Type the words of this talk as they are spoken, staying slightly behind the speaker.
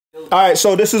Alright,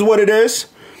 so this is what it is.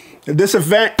 This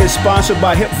event is sponsored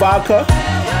by Hip Vodka.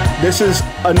 This is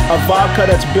a vodka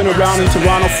that's been around in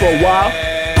Toronto for a while.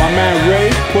 My man Ray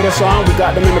put us on. We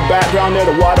got them in the background there,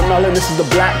 the watermelon. This is the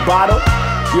black bottle.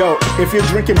 Yo, if you're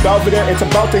drinking Belvedere, it's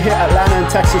about to hit Atlanta and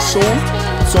Texas soon.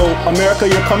 So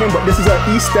America, you're coming, but this is an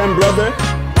East End brother.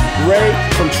 Ray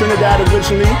from Trinidad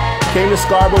originally, came to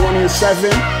Scarborough when he was 7.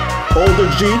 Older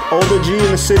G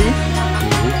in the city.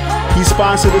 He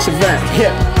sponsored this event.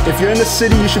 Hip. If you're in the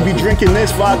city, you should be drinking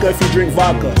this vodka if you drink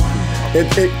vodka. It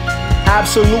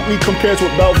absolutely compares with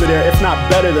Belvedere, if not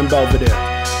better than Belvedere.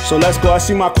 So let's go. I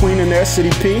see my queen in there, City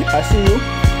P. I see you.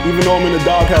 Even though I'm in the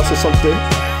doghouse or something.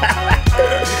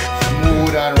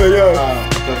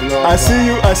 I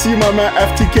see you, my man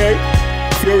FTK.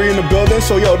 Fury in the building.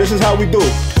 So yo, this is how we do.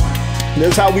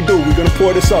 This is how we do. We're gonna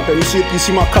pour this up. And you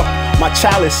see my cup, my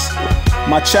chalice.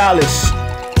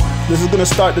 This is gonna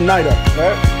start the night up,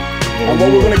 right? And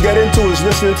what we're gonna get into is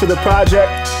listening to the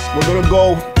project. We're gonna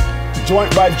go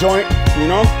joint by joint, you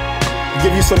know?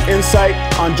 Give you some insight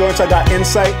on joints. I got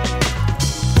insight.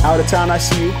 Out of town, I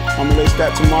see you. I'm gonna release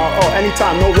that tomorrow. Oh,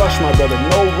 anytime, no rush, my brother,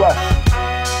 no rush.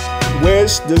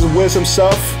 Wiz, this is Wiz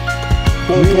himself.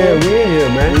 Boom, we in here,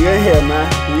 man. We in here,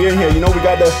 man. We in here. You know, we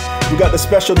got the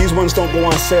special. These ones don't go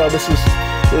on sale. This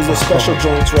is a special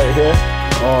joints right here.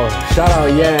 Oh, shout out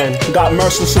Yan. Got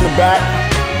Mercilless in the back.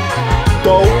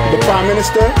 Doe, the Prime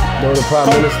Minister. Doe, the Prime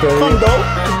Minister. Come, Doe.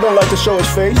 Just don't like to show his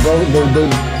face.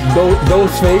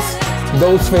 Doe's face.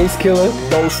 Doe's face killer.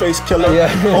 Doe's face killer.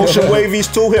 Yeah. Ocean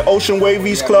Wayvs too. Hit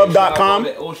oceanwavesclub.com.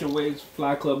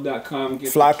 Oceanwavesflyclub.com.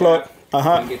 Fly Club.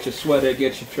 Get your sweater,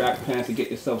 get your track pants, and get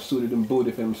yourself suited and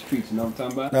booted in the streets. You know what I'm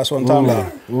talking about? That's what I'm talking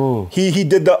about. He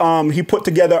did the he put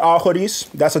together our hoodies.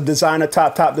 That's a designer,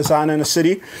 top designer in the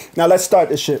city. Now let's start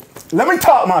this shit. Let me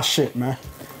talk my shit, man.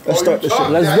 Let's start this shit.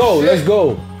 Let's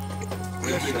go.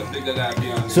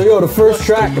 So yo, the first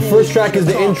track is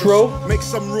the intro. Make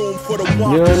some room for the you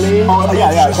know what I mean? Oh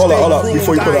yeah. Hold up.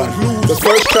 Before you put on, the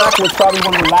first track was probably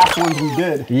one of the last ones we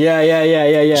did.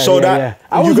 Yeah. So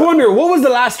I was wondering, what was the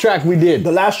last track we did?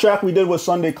 The last track we did was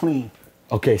Sunday Clean.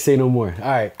 Okay, say no more. All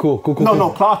right, cool. No,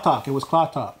 Cloth Talk. It was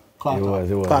Cloth Talk. It was.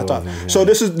 Cloth Talk. So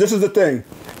this is the thing.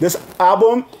 This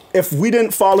album, if we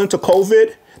didn't fall into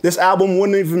COVID, this album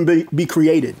wouldn't even be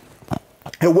created.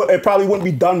 It probably wouldn't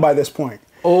be done by this point.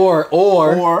 Or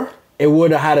it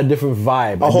would have had a different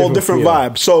vibe. A whole different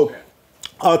vibe. So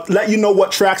let you know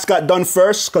what tracks got done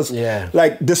first, because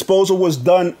like Disposal was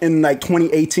done in like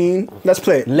 2018. Let's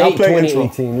play it. Late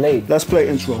 2018. Intro. Late. Let's play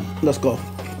intro. Let's go.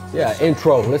 Yeah,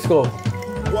 intro. Let's go.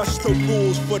 What's the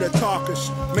rules for the talkers?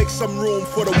 Make some room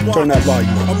for the walkers. Turn that volume.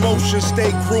 Emotions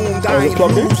stay groomed. I ain't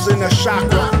losing a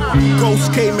chakra. Ghosts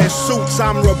came in suits.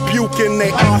 I'm rebuking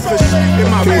their office.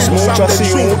 In my boots, I'm the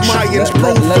truth. Mayans,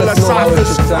 proof,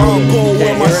 philosophers. I'll go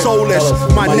where my soul is.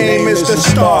 My name is the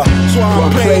star. So I'm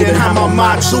playing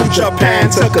Hamamatsu, Japan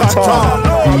to Qatar.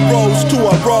 I rose to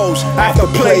a rose after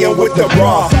playing with the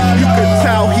raw. You can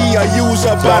tell he a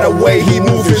user by the way he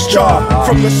move his jaw.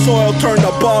 From the soil, turn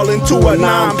the ball into a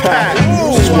non-pack.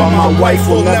 This is why my wife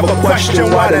will never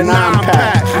question why the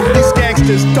non-pack. These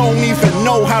gangsters don't even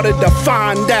know how to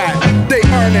define that. They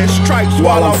earning stripes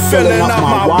while I'm filling up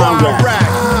my wine rack.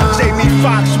 Jamie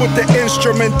Foxx with the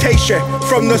instrumentation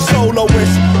from the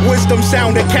soloist. Wisdom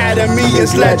Sound Academy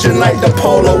is legend like the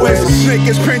poloist.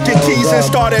 Niggas printed tees and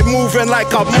started moving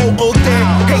like a mogul did.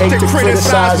 Hate to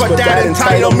criticize, but that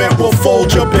entitlement will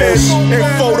fold your biz. If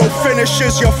photo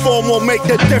finishes, your form will make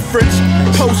the difference.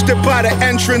 Posted by the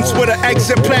entrance with an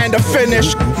exit plan to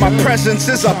finish. My presence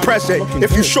is a present.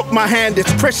 If you shook my hand,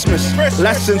 it's Christmas.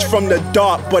 Lessons from the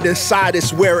dark, but inside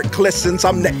is where it glistens.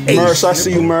 I'm the ace. Merce, I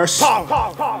see you, Merce.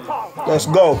 Let's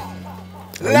go.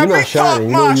 You're not shining,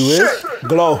 you know who you is?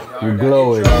 Glow. You're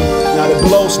glowing. Now the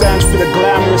GL.O.W stands for the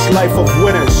glamorous life of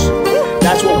winners.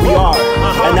 That's what we are.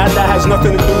 And that has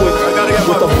nothing to do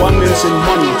with abundance and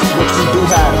money, which we do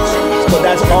have. But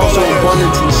that's also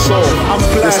abundance in soul. I'm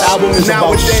blessed. This album is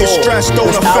Nowadays, about soul. stress don't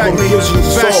This affect me.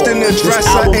 Vest in the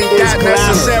dresser ain't that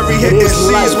necessary. Hitting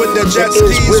C's with the jet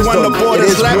skis when the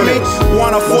borders let me.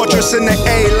 Want a fortress in the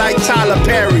A like Tyler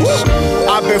Perry's.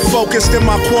 I've been focused in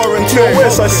my quarantine.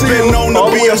 Been known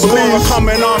to be a scorer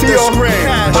coming off the screen.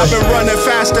 I've been running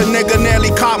faster, nigga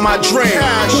nearly caught my dream.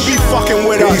 Who be fucking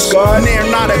with us? Near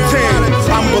not a team.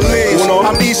 I'm Belize.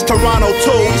 I'm East Toronto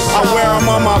too. I wear them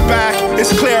on my back.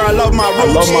 It's clear I love my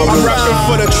roots. I'm repping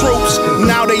for the troops.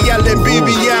 Now they yelling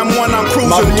BBM when I'm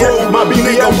cruising through. My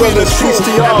BBM brothers, peace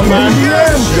to y'all, man.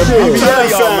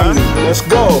 Let's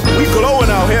go. We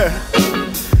glowing out here.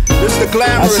 This is the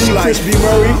glamorous life. B.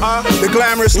 Murray. The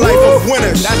glamorous life of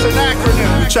winners. That's an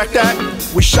acronym. Check that.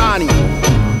 We shiny.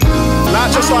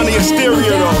 on the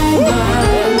exterior though.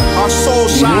 Our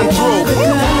souls shine through.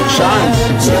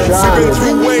 We've been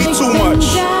through way too much.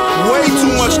 Way too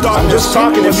much darkness. I'm just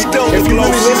talking. If you really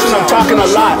listen, I'm talking a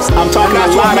lot. I'm talking a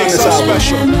lot on this album.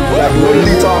 Like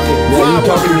literally talking. Yeah, you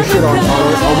talking your shit on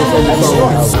almost every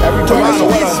song. Every time I say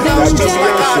that's just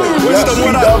real shit. Wisdom,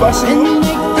 what up? G.L.O.W, I see you.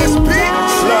 This beat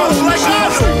smells like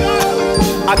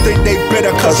I think they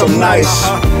bitter cause I'm nice.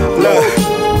 Look,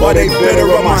 or they bitter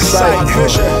on my sight.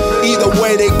 Either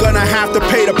way, they gonna have to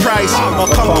pay the price or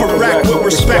come correct with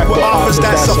respect with offers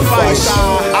that suffice.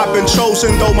 I've been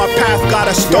chosen, though my path got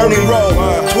a stony road.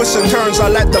 Twists and turns, I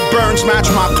let the burns match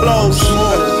my clothes.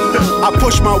 I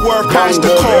push my work past the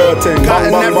code.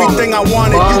 Gotten everything I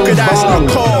wanted, you could ask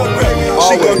Nicole.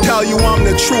 She gon' tell you I'm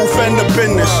the truth and the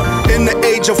business. In the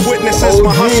age of witnesses,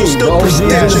 my hustle still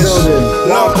prestigious.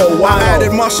 Look, I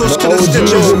added muscles to the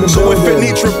stitches, so if it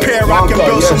needs repair, I can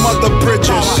build some other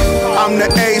bridges. I'm the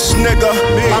ace, nigga.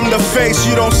 I'm the face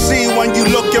you don't see when you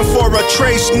looking for a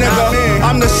trace, nigga.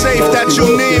 I'm the safe that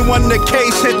you need when the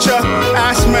case hit ya.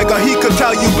 Ask Mega, he could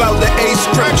tell you about the ace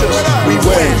scriptures. We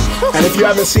win. And if you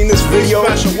haven't seen this video,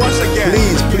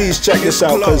 please check this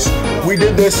out, because we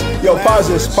did this. Yo, pause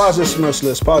this,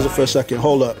 Mercilless. Pause it for a second.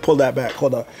 Hold up. Pull that back.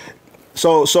 Hold up.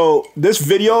 So this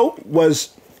video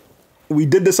was, we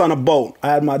did this on a boat. I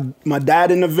had my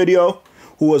dad in the video,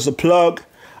 who was a plug.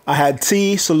 I had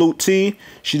T, salute T.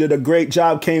 She did a great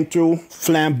job, came through,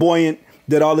 flamboyant,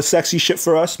 did all the sexy shit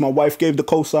for us. My wife gave the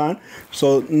cosign,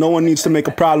 so no one needs to make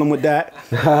a problem with that.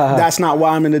 That's not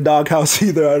why I'm in the doghouse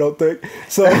either, I don't think.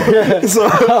 So I'm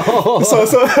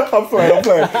playing.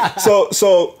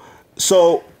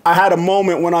 So I had a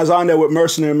moment when I was on there with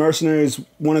Mercenary. Mercenary is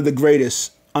one of the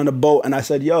greatest on the boat, and I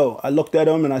said, yo, I looked at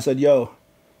him and I said, yo,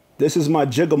 this is my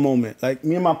jigger moment. Like,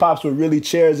 me and my pops were really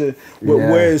cheers with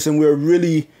Wayvs, and we were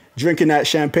really drinking that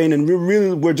champagne, and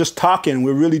we're just talking.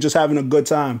 We're really just having a good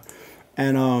time.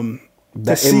 And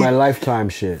that in my lifetime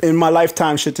shit. In my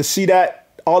lifetime shit, to see that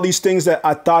all these things that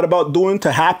I thought about doing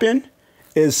to happen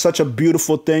is such a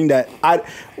beautiful thing. That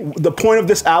the point of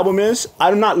this album is,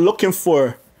 I'm not looking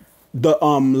for the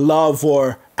love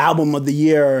or album of the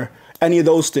year or any of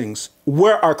those things.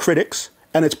 We're our critics,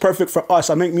 and it's perfect for us.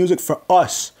 I make music for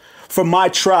us, for my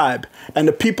tribe, and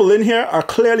the people in here are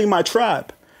clearly my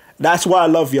tribe. That's why I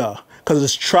love y'all, because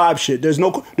it's tribe shit. There's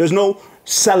no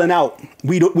selling out.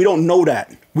 We don't know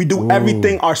that. We do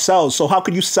everything ourselves. So how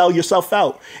could you sell yourself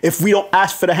out if we don't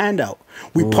ask for the handout?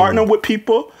 We partner with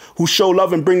people who show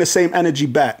love and bring the same energy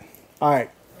back. All right,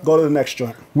 go to the next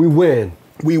joint. We win.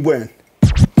 We win.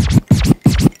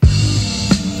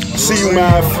 See you,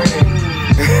 M.A.V.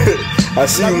 I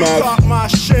see you,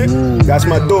 M.A.V. That's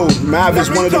my dude. M.A.V. is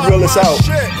one of the realest out.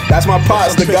 That's my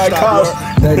pops, the guy Kyle.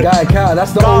 That guy Kyle,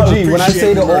 that's the OG. When I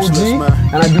say the OG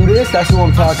and I do this, that's what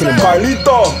I'm talking about.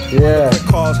 Carlito. Yeah.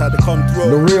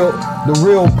 The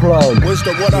real plug.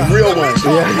 Wisdom, what the real one.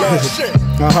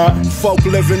 Yeah. Folk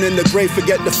living in the grave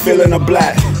forget the feeling of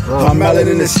black. My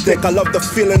melanin is thick, I love the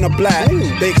feeling of black.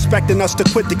 They expecting us to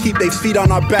quit to keep their feet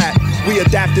on our back. We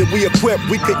adapted, we equipped,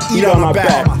 we could eat on our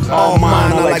back. All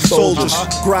mine are like soldiers,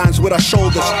 grinds with our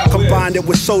shoulders. Combined it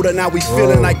with soda, now we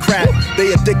feeling like crack.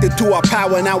 They addicted to our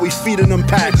power, now we feeding them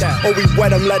packs. Or we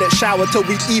wet them, let it shower till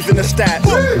we even the stats.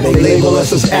 They label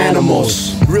us as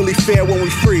animals. Really fair when we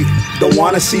free. Don't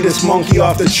wanna see this monkey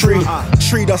off the tree.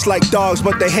 Treat us like dogs,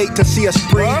 but they hate to see us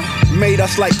breathe. Made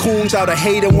us like coons out of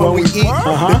hating when we eat.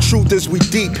 The truth is we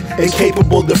deep,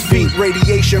 incapable defeat.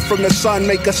 Radiation from the sun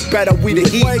make us better, we the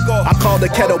heat. I call the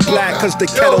kettle black cause the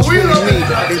kettle's really me.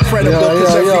 Incredible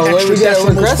cause every extra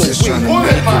decimal's sweet.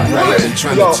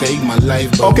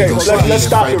 Okay, let's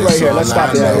stop it right here. Let's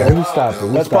stop it right here.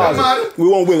 Let's pause it. We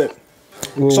won't will it.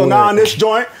 So now on this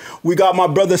joint, we got my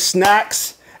brother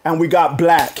SNACKZ and we got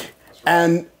Black.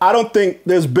 And I don't think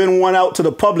there's been one out to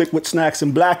the public with SNACKZ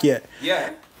and Black yet.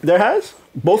 Yeah. There has?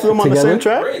 Both of them on the same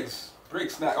track? Briggs,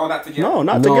 SNACK. Oh, not together. No,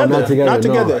 not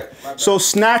together. So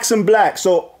SNACKZ and Black.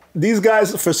 So these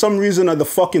guys, for some reason, are the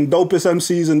fucking dopest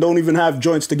MCs and don't even have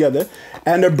joints together.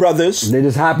 And they're brothers. They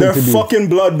just happen to be. They're fucking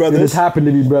blood brothers. They just happen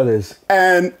to be brothers.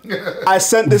 And I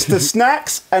sent this to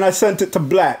SNACKZ and I sent it to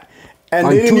Black. And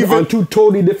they didn't even, on two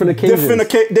totally different occasions.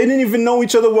 They didn't even know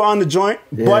each other were on the joint.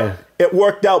 Yeah. But it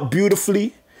worked out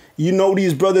beautifully. You know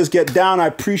these brothers get down. I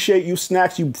appreciate you,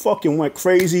 SNACKZ. You fucking went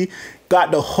crazy.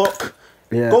 Got the hook.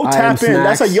 Yeah, go tap in.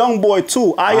 That's a young boy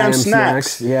too. I am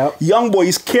SNACKZ. Yep. Young boy,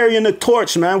 he's carrying the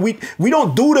torch, man. We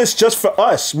don't do this just for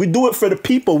us. We do it for the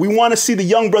people. We want to see the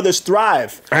young brothers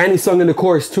thrive. And he sung in the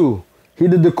chorus too. He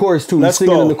did the chorus too. Let's He's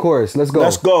singing go. in the chorus. Let's go.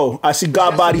 Let's go. I see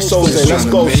God Body Soze. Let's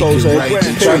go, Soze.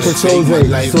 Shout for Soze.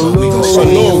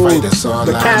 Salute.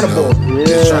 The cannibal. Yeah.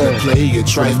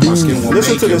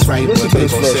 Listen to this. Listen to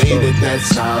this verse.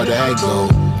 That's how that go.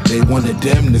 They wanted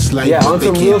them this light, Yeah, but on they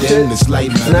some real give shit. them this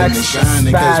light, SNACKZ and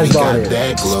shining cause we spazzed on got it.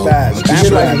 that glow. Spaz.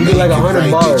 He did like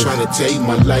 100 bars. Trying to take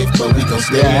my life, but we gon'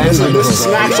 stay Yeah, in and this This is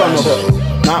Snacks on the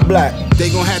hook, not black. They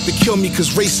gon' have to kill me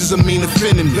cause racism ain't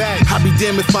offending me. I be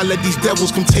damned if I let these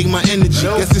devils come take my energy.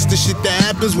 Guess it's the shit that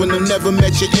happens when I've never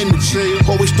met your energy.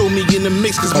 Always throw me in the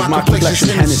mix cause my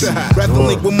complexion's Hennessy. Rather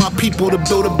link with my people to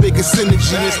build a bigger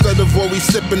synergy instead of always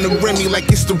sipping the Remy like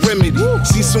it's the remedy.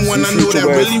 See someone I know that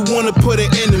really wanna put an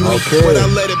enemy, but I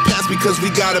let it pass because we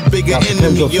got a bigger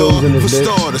enemy, y'all. For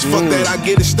starters, fuck that, I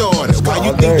get it started. Why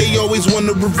you think they always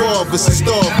wanna revolve us and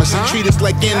starve us and treat us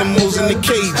like animals in the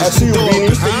cages and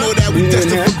dogs? They know that we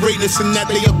destined for greatness and that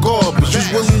they are garbage.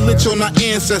 Usually lit on our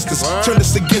ancestors, turn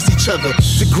us against each other.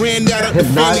 The granddad of the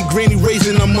family, granny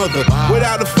raising our mother.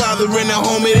 Without a father in the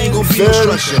home, it ain't gonna be no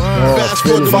structure. Fast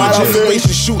forward to my generation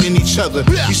shooting each other.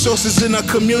 Resources in our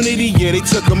community, yeah, they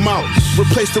took them out.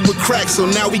 Replaced it with crack, so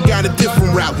now we got a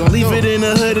different route. Leave it in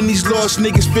the hood and these lost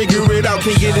niggas figure it out.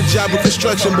 Can't get a job in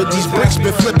construction, but these bricks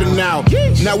been flipping now.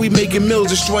 Now we making mills,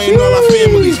 destroying all our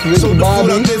families. So the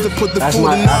food out there to put the food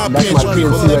in our pantry.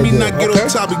 But let me not get off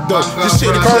topic though. Just say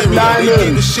the Kirk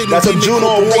Diamond. That's a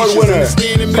Juno Award winner.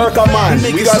 Kirk Amon.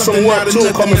 We got some work too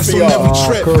coming for y'all.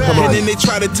 And then they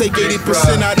try to take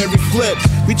 80% out every flip.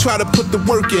 We try to put the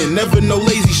work in, never no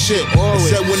lazy shit.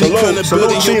 Except when they come to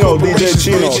building your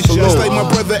corporations. Just like my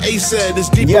brother A said, it's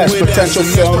deeper with us. Potential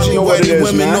films, you know what it is,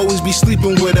 women man. always be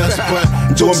sleeping with us, but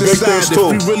Doing jokes big aside, things if too.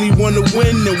 we really want to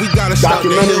win, then we gotta stop the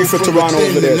Documentary hill for from Toronto within,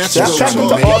 over there. and that's Shout what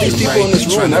out I'm to all these people in this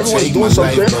room. Everyone's doing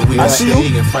something. I see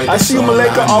you. I see you,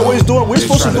 Malika, always doing. We're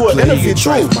supposed to do an interview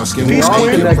too. Peace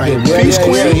Queen. Peace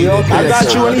Queen. I got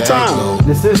you anytime.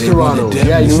 This is Toronto.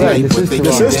 Yeah, you're right. This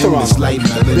is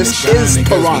Toronto. This is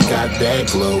Toronto.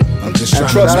 And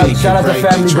trust me, Shout out to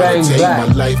Family Bang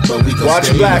Black.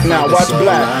 watch Black now. Watch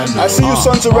Black. I see you,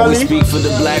 Santarelli.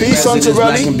 Peace,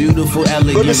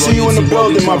 Santarelli. Good to see you in the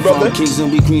building, my brother. Kings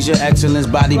and we queens, your excellence.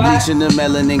 Body bleaching the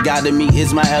melanin. God in me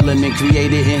is my element.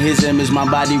 Created in his image. My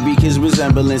body reek his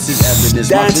resemblance is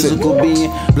evidence. My physical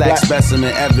being, black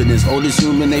specimen evidence. Oldest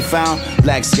human they found,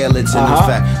 black skeleton. In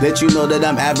fact, let you know that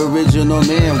I'm Aboriginal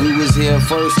man. We was here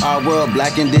first, our world,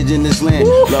 black indigenous land.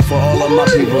 Love for all of my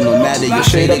people, no matter your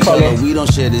shade of color. We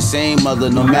don't share the same mother,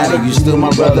 no matter you still my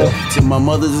brother. To my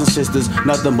mothers and sisters,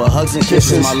 nothing but hugs and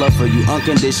kisses. My love for you,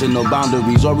 unconditional,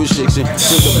 boundaries or restriction.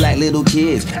 To the black little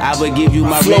kids, I would give you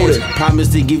my reds. Promise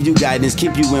to give you guidance,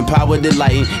 keep you empowered,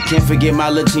 enlightened. Can't forget my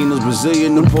Latinos,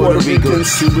 Brazilian and Puerto Rico,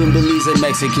 Cuban, Belize, and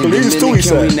Mexican, Dominican,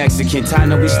 we Mexican.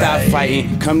 Time we stop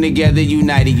fighting, come together,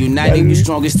 united, we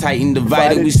strongest titan,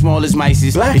 divided, we smallest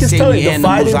mices. Black They is say telling, we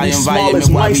animals, divided, I we invite them smallest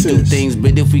and why we do mices. things.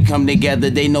 But if we come together,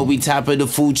 they know we top of the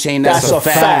food chain. That's a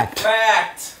fact.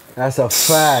 Fact. That's a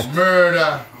fact.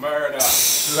 Murder. Murder.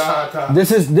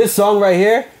 This song right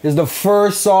here is the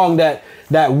first song that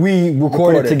we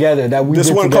recorded together. That we This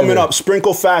did one together. coming up,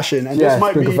 Sprinkle Fashion, and Yeah, this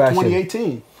might be Sprinkle Fashion.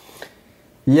 2018.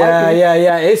 Yeah.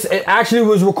 It actually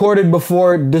was recorded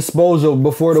before Disposal,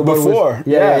 before the one was, Before,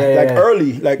 yeah, like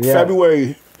early, like Yeah.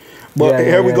 February. But Yeah,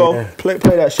 here we go. yeah. Play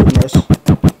that shit, Merce.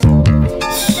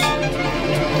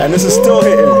 And this is still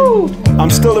hitting. I'm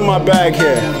still in my bag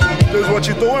here. This is what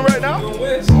you doing right now?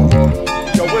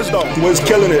 Yo, Wisdom. Wiz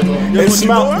killing it. It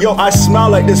smell, yo, I smell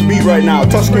like this beat right now.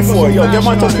 Touchscreen 4. Yo, get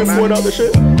my touchscreen 4 out the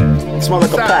shit. It smell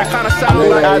like a pack. I'm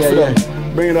gonna add for them.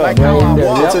 Bring it up.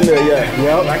 It's in there,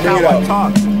 yeah. Bring it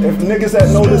up. If niggas that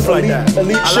know this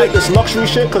elite shit, this luxury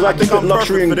shit, because I keep it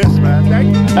luxury and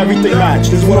everything match.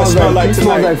 This is what I smell like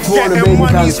tonight. Like 4 in a baby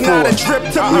times 4.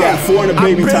 Yeah, 4 in a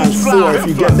baby times 4. If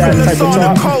you get that type of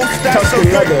talk, touch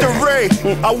the leather.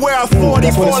 I wear a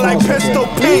 44 like Pistol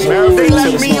Pete. They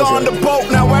let me on the boat,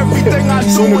 now everything I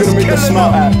do is killing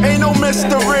them. Ain't no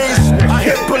mysteries. I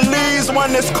hit police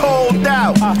when it's cold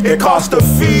out. It costs a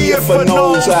fee if a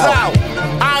nose out.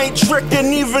 I ain't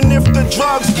tricking even if the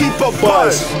drugs keep a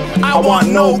buzz. I want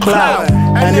no clout.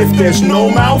 And if there's no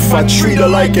mouth, I treat her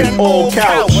like an old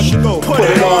couch. Put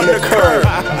it on the curb.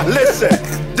 Listen.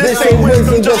 This ain't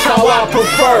wisdom, just how I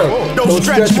prefer. Don't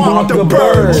stretch mark the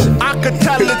birds. I could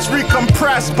tell it's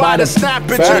recompressed by the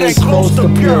snappage. It ain't close to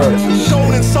pure.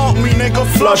 Don't insult me, nigga.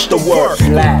 Flush the work.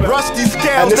 Rusty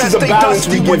scales that stay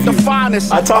dusty with the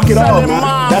finest. I talk it all, man.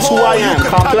 That's who I am.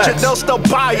 Complex. They'll still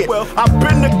buy it. I've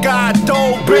been the guy,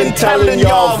 though. Been telling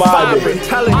y'all vibing.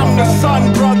 I'm the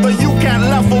sun, brother. You can't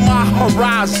level my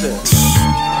horizon.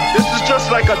 This is just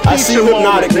like a I see teacher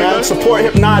Hypnotic, moment, man. nigga. Support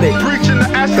Hypnotic. Preaching the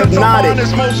essence of mine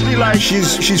is mostly like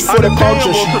She's for the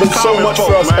culture. She did so much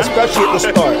for us, especially at the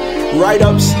start.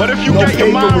 Write-ups, but if you no get your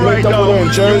paper. mind We linked right, up with her in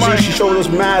though, Jersey. She showed us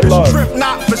mad love. Strip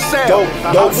not for sale.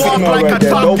 Dope female right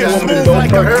there. Dope woman, dope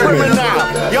criminal.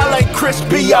 Y'all ain't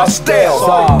crispy, y'all stale.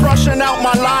 Brushing out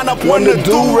my lineup when the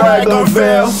do-rag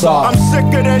unveil. I'm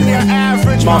sicker than your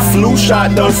average. My flu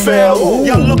shot done fail.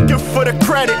 Y'all looking for the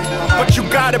credit, but you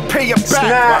gotta pay it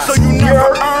back. So you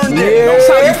never earned it. That's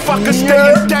how you fucking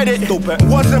stay indebted.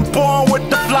 Wasn't born with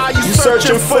the fly, you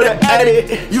searching for the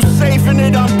edit. You saving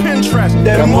it on Pinterest,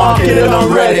 then market it on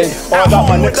Reddit. Oh, I got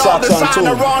my Nick socks on too.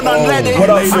 What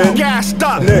up, Finn? I'm gassed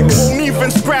up. Nicks. Won't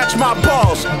even scratch my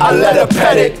balls. I let her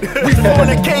pet it. We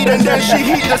fornicate and then she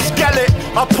heat the skeleton.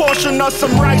 A portion of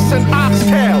some rice and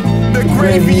oxtail. The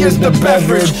gravy is the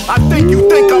beverage. I think you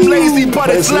think I'm lazy, but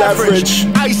it's leverage.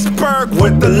 Iceberg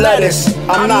with the lettuce.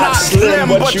 I'm not slim,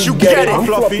 but you get it.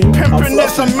 Pimpin'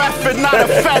 is a method, not a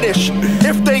fetish.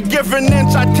 If they give an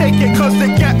inch, I take it cause they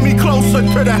get me closer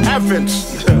to the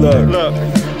heavens. Look,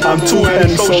 I'm too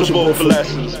antisociable for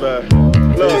lessons, man.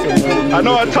 Look, I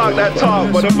know I talk that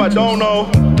talk, but if I don't know,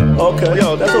 okay,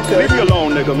 yo, that's okay. Leave me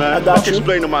alone, nigga, man. I got you.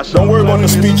 Explain to myself. Don't worry about the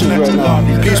speeches right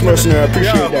now. Peace, mercenary. I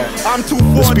appreciate that. I'm too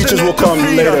the speeches will come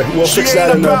later. We'll fix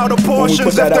that in when we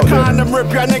put that out there.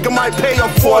 Rip, your nigga might pay a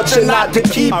fortune not to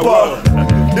keep her.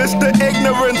 It's the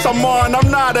ignorance I'm on. I'm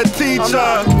not a teacher.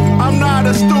 I'm not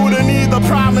a student either.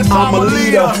 Promise I'm a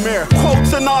leader.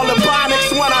 Quotes and all the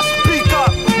bonics when I speak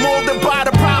up. Molded by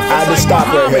the prophets. I had to stop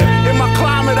right here. In my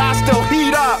climate, I still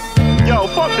heat up. Yo,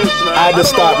 fuck this, man. I had to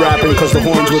stop rapping because the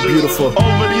horns were beautiful.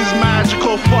 Over these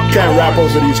magical fucking Can't rap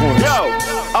over these horns. Yo,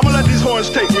 I'm gonna let these horns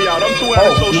take me out. I'm too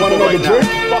antisocial you wanna know right the drink?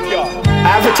 now. Fuck y'all.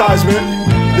 Advertisement.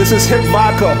 This is Hip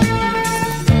Vodka.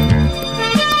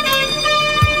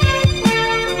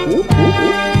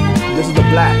 This is the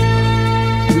black.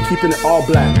 We keeping it all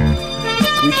black.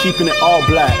 We keeping it all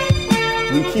black.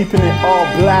 We keeping it all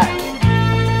black.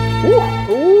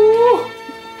 Ooh.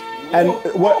 And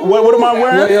what am I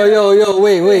wearing? Yo,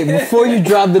 wait. Before you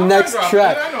drop the next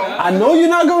track, I know you're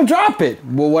not gonna drop it.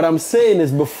 But what I'm saying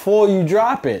is before you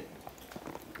drop it,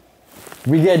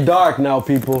 we get dark now,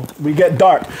 people. We get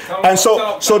dark. And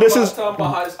so this is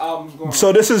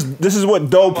what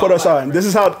Doe put us on. This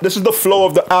is the flow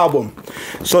of the album.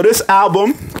 So this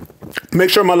album,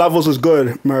 make sure my levels is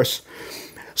good, Merce.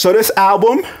 So this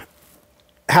album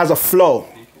has a flow.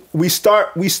 We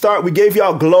gave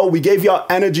y'all glow, we gave y'all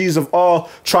energies of all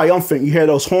triumphant. You hear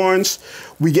those horns?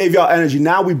 We gave y'all energy.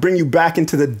 Now we bring you back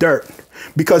into the dirt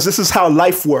because this is how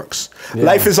life works. Yeah.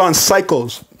 Life is on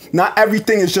cycles. Not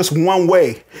everything is just one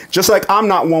way, just like I'm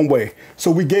not one way.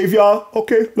 So we gave y'all,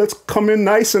 okay, let's come in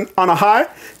nice and on a high.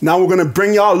 Now we're gonna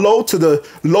bring y'all low to the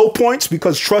low points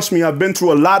because trust me, I've been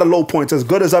through a lot of low points. As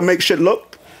good as I make shit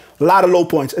look, a lot of low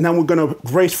points. And then we're gonna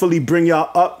gracefully bring y'all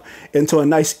up into a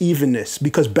nice evenness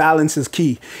because balance is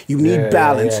key. You need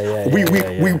balance.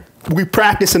 We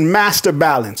practice and master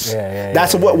balance.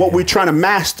 That's what we're trying to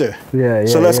master.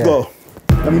 So let's go.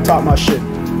 Let me talk my shit.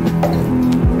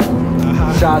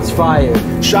 Shots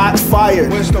fired. Shots fired.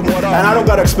 Wisdom, what up? And I don't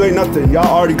gotta explain nothing. Y'all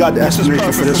already got the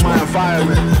explanation for this one.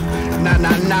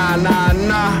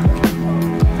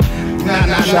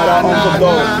 Shout out Uncle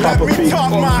Doe, Papa P.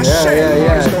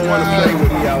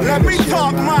 Let me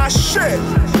talk my shit.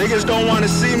 Niggas don't want to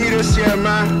see me this year,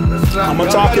 man. I'ma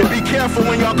talk it. Be careful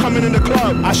when y'all coming in the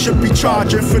club. I should be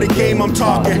charging for the game I'm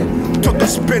talking. Took a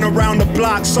spin around the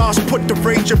block, sauce put the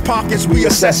range in pockets. We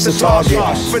assess the target.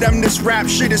 For them, this rap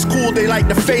shit is cool. They like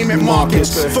the fame and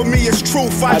markets. For me, it's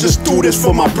truth. I just do this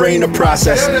for my brain to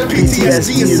process.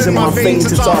 PTSD is in my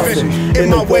veins. It's often in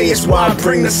my way. It's why I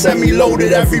bring the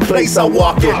semi-loaded every place I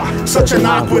walk it. Such an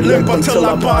awkward limp until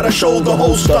I bought a shoulder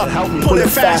holster. Pull it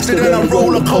faster than a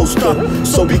roller coaster.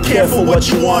 So be careful what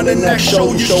you want the next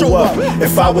show you show up.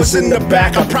 If I was in the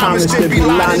back, I promise there'd be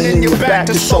lining in your back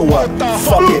to show up.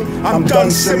 Fuck it, I'm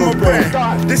done simmering.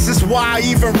 This is why I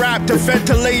even rap to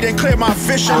ventilate and clear my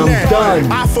vision.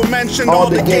 I aforementioned all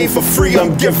they gave for free,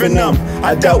 I'm giving them.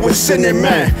 I dealt with sinning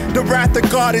man. The wrath of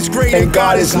God is great and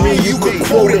God is me. You could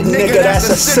quote it, nigga, that's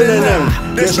a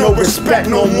synonym. There's no respect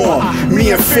no more.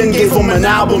 Me and Finn gave him an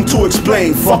album to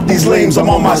explain. Fuck these lames, I'm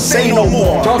on my say no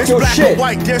more. Talk it's your black shit. and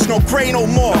white, there's no gray no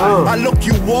more. I look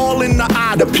you all in the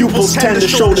eye. The pupils tend to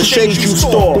show the shades you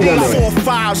store.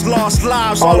 4-5s lost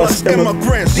lives, all us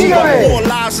immigrants. More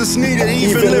lives is needed,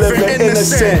 even living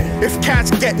innocent. If cats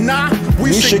get knocked,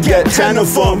 we should get 10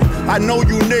 of them. I know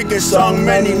you niggas sung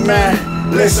many men.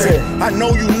 Listen, I know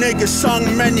you niggas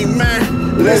sung many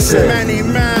man. Listen, many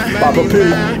man. Papa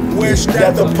P, wish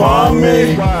death upon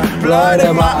me. Blood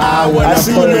in my eye when I'm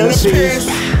pulling the piece.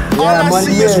 All I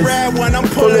see is red when I'm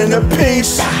pulling the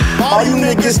piece. All you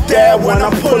niggas dead when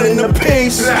I'm pulling the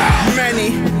piece. Many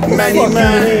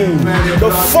man. The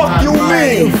fuck you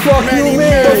mean? The fuck you mean?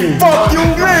 The fuck you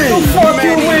mean? The fuck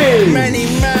you mean? Many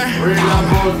man.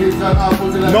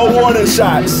 No warning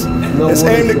shots. It's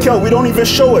aimed to kill. We don't even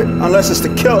show it unless it's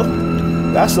to kill.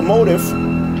 That's the motive.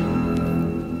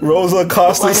 Rosa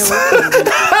Acosta.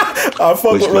 I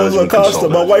fuck with Rosa Acosta.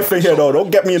 My wife ain't here though.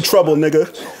 Don't get me in trouble, nigga.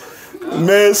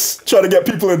 Miz, try to get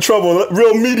people in trouble.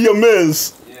 Real media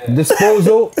Miz.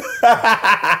 Disposal.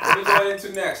 What we going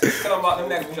into next? Tell them about the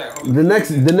next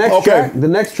track. The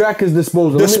next track is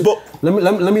Disposal.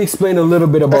 Let me explain a little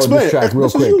bit about this track real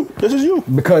quick. This is you.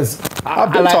 Because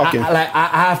I've been talking.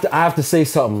 I have to say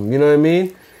something. You know what I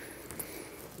mean?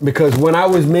 Because when I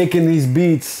was making these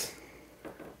beats,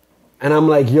 and I'm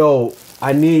like, yo,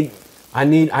 I need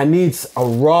a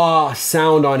raw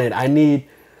sound on it. I need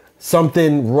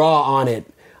something raw on it.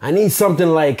 I need something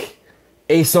like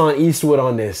Asun Eastwood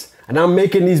on this. And I'm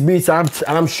making these beats.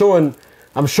 I'm showing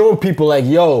people like,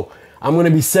 yo, I'm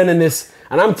gonna be sending this.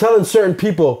 And I'm telling certain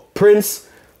people, Prince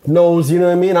knows, you know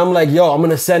what I mean? I'm like, yo, I'm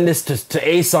gonna send this to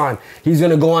Asun. He's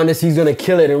gonna go on this. He's gonna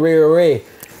kill it. And Ray.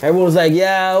 Everyone's like,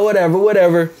 yeah,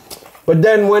 whatever. But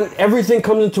then when everything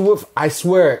comes into it, I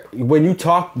swear, when you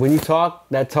talk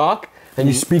that talk and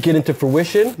you speak it into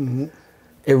fruition,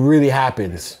 it really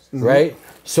happens, right?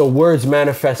 So words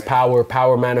manifest power,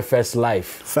 power manifests life.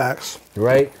 Facts.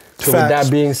 Right? So with that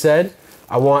being said,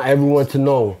 I want everyone to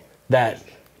know that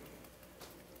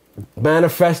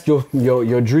manifest your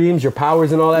dreams, your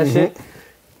powers and all that shit.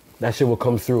 That shit will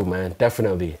come through, man.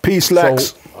 Definitely. Peace,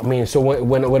 Lex. So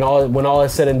when all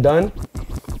is said and done,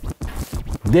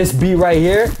 this beat right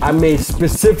here, I made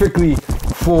specifically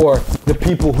for the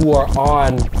people who are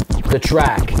on the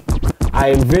track.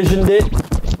 I envisioned it,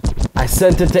 I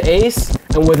sent it to Ace,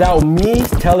 and without me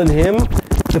telling him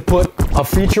to put a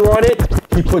feature on it,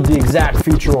 he put the exact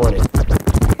feature on it.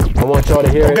 I want y'all to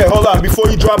hear it. Okay, hold on. Before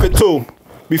you drop it too,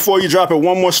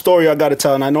 one more story I gotta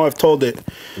tell, and I know I've told it.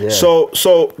 Yeah. So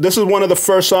this is one of the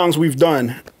first songs we've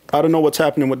done. I don't know what's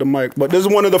happening with the mic, but this is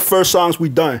one of the first songs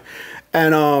we've done.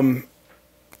 And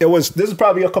this is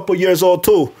probably a couple years old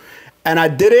too. And I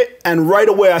did it, and right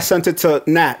away I sent it to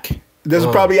NACK. This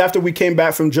is probably after we came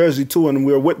back from Jersey too, and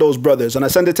we were with those brothers. And I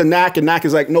sent it to NACK, and NACK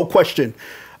is like, no question,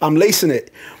 I'm lacing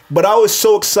it. But I was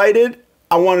so excited,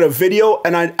 I wanted a video,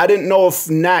 and I didn't know if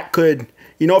NACK could,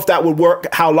 you know, if that would work,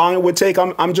 how long it would take.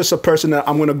 I'm just a person that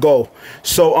I'm gonna go.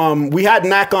 So we had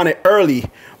NACK on it early,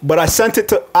 but I sent it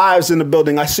to Ives in the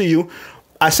building. I see you.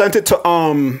 I sent it to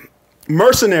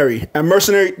Mercenary, and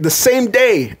Mercenary, the same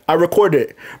day I recorded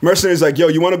it, Mercenary's like, yo,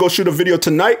 you wanna go shoot a video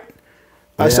tonight?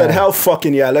 I said, hell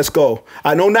fucking yeah, let's go.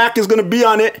 I know NACK is gonna be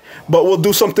on it, but we'll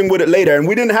do something with it later. And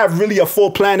we didn't have really a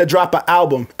full plan to drop an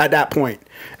album at that point.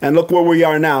 And look where we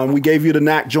are now. And we gave you the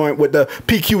NACK joint with the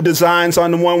PQ designs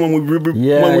on the one when we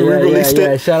re-released it.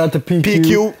 Yeah, shout out to PQ.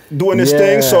 PQ doing this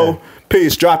thing. So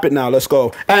peace, drop it now, let's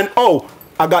go. And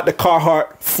I got the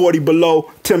Carhartt 40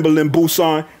 Below Timberland boots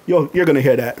on. Yo, you're gonna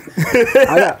hear that.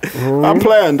 I'm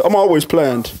planned, I'm always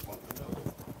planned.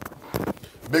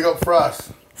 Big up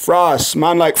Frost. Frost,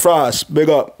 man like Frost, big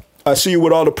up. I see you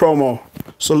with all the promo.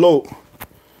 Salute.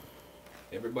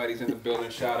 Everybody's in the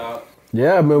building, shout out.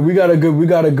 Yeah, man, we got a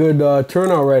good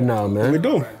turnout right now, man. We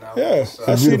do. Yeah,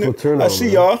 I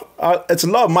see y'all. It's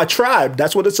love, my tribe.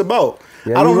 That's what it's about.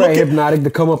 Yeah, I don't look at Hypnotic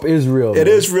to come up Israel. It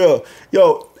is real.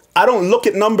 Yo, I don't look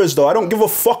at numbers though. I don't give a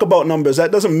fuck about numbers.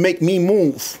 That doesn't make me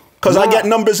move. Because I get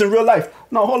numbers in real life.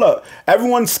 No, hold up.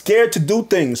 Everyone's scared to do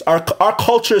things. Our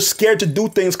culture is scared to do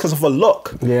things because of a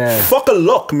look. Yeah. Fuck a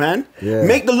look, man. Yeah.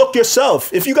 Make the look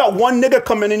yourself. If you got one nigga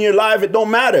coming in your life, it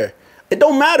don't matter. It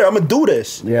don't matter. I'm going to do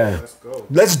this. Yeah. Let's go.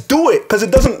 Let's do it. Because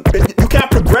you can't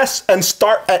progress and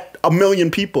start at 1 million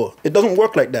people. It doesn't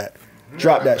work like that.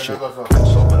 Drop that shit. Nah,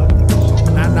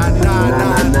 nah, nah,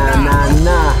 nah,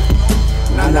 nah,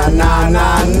 nah, nah,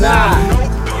 nah, nah.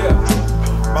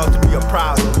 About to be a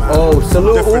problem, man. Oh,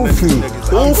 salute Ufi.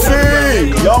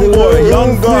 Ufi! Young boy,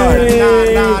 young guard.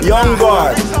 Young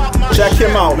guard. Check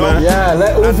him out, man. Yeah,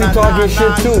 let Ufi talk his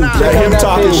shit too. Let him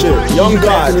talk his shit. Young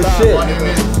guard.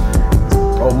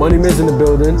 Oh, Money Miz in the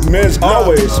building. Miz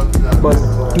always. But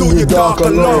through your dark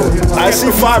alone. I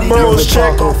see 5 boroughs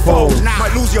check on phone.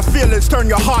 Might lose your feelings, turn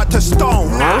your heart to stone.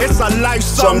 It's a life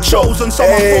some chosen, some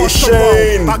hey, forced to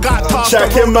Shane. roam. I got tossed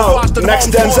Check him out. Next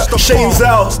Denzel, Shane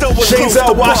Zell. Shane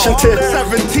Zell, Washington.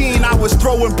 17, I was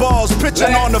throwing balls,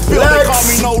 pitching on the field. They call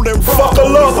me Nolan. Fuck a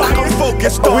look.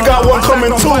 We got one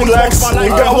coming too, Lex. We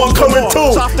got one coming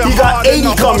too. He got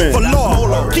 80 coming.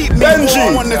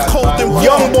 Benji,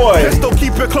 young boy.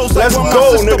 Let's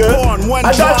go, nigga.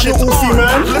 I got you, Oofy,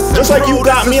 man. Just like you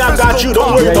got me, I got you.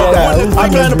 Don't worry about that. I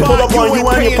plan to pull up on you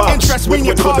and your pops with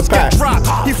the pack.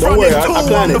 Don't worry, I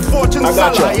plan it. I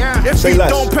got you. Say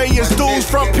less.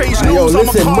 Yo,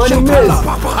 listen, Money Miz.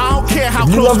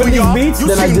 You loving these beats?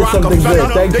 Then I did something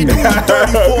good. Thank you.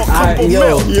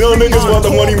 Yo, you know niggas want the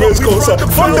Money Miz cosign.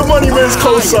 Fuck the Money Miz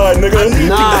cosign, nigga.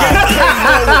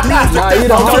 Nah, you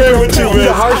the I'm playing with you, man.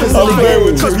 I'm playing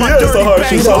with you. He is the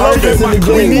harshest. I love it.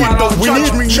 We need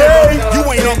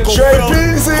Trey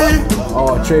Peasy.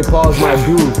 Oh, Trey Paul's my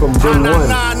dude from Bin 1.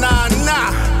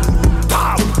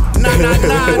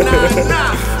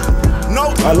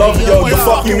 I love the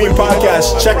Fuck You Mean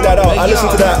podcast. Check that out. I listen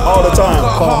to that all the time.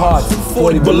 Call hard.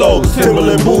 40 below.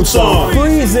 Timberland boots on.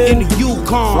 Freezing. In the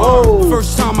Yukon.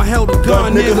 First time I held a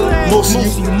gun, nigga. Most of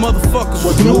you motherfuckers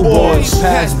with newborns.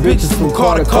 Past bitches from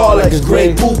car to car like it's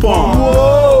great poop on.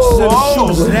 Set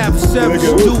of shoes that have seven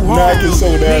do harm.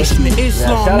 Nation of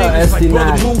Islam niggas like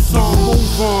Brother Moose on.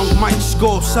 Move wrong. Might just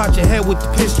go upside your head with the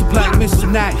pistol. Black Mr.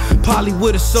 Knack. Polly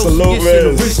with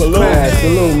association. Salute,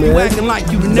 man. You acting like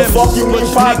you never. The Fuck You Mean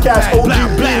podcast.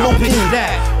 OGB.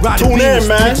 Tune in,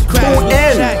 man. Tune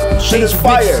in. Shit is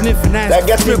fire. That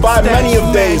gets me by many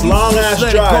of days. Long ass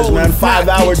drives, man.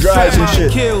 5-hour drives and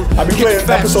shit. I be playing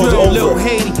episodes over.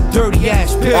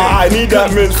 I need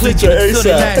that Miz feature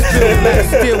ASAP.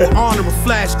 Still with honor a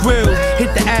flash grill.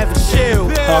 Hit the average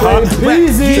shield.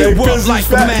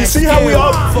 You see how we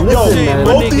all, yo,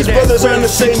 both these brothers are in the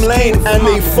same lane and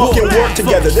they fucking work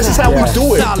together. This is how we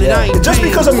do it. Just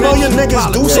because a million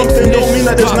niggas do something don't mean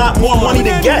that there's not more money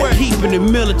to get.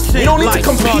 You don't need to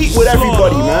compete with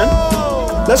everybody, man.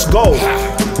 Let's go.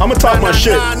 I'ma talk my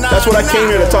shit. That's what I came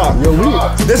here to talk.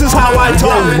 This is how I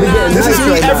talk. This is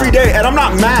me every day, and I'm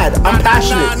not mad. I'm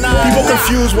passionate. People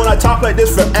confuse when I talk like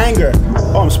this for anger.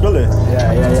 Oh, I'm spilling.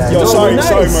 Yeah. Yo, sorry,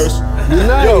 Merce.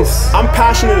 Yo, I'm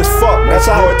passionate as fuck. That's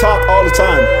how I talk all the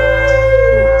time.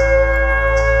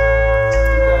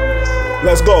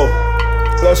 Let's go.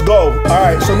 Let's go. All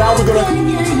right. So now we're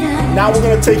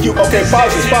gonna take you. Okay,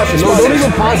 pause this. No, don't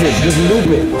even pause it. Just loop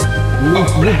it.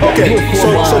 Okay,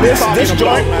 so this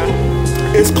joint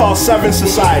is called Seven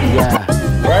Society,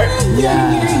 right?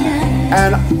 Yeah.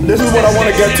 And this is what I want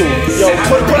to get to.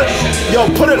 Yo,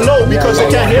 put it low because they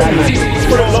can't hear me.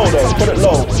 Put it low though.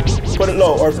 Put it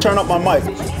low, or turn up my mic.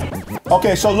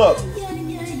 Okay, so look,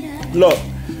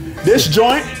 this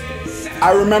joint,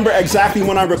 I remember exactly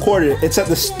when I recorded it. It's at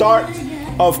the start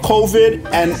of COVID,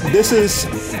 and this is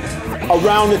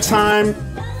around the time.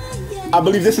 I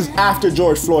believe this is after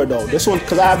George Floyd though. This one,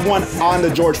 because I have one on the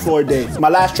George Floyd day. My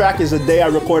last track is the day I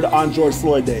recorded on George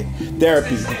Floyd day,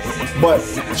 Therapy. But,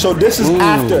 so this is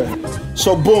after.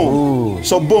 So boom.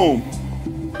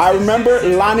 I remember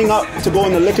lining up to go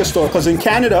in the liquor store, because in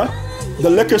Canada, the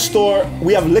liquor store,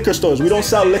 we have liquor stores. We don't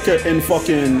sell liquor in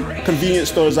fucking convenience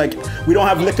stores. Like, we don't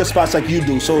have liquor spots like you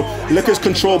do. So liquor is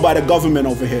controlled by the government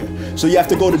over here. So you have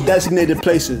to go to designated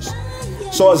places.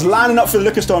 So I was lining up for the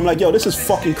liquor store. I'm like, yo, this is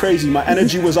fucking crazy. My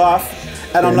energy was off.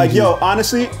 And I'm like, yo,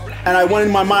 honestly, and I went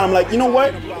in my mind, I'm like, you know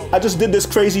what? I just did this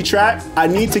crazy track. I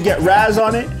need to get Raz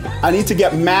on it. I need to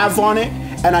get M.A.V on it.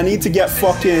 And I need to get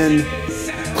fucking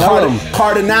Cardinal.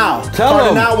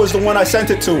 Cardinal was the one I sent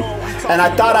it to. And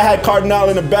I thought I had Cardinal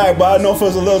in the bag, but I don't know if it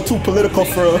was a little too political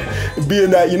for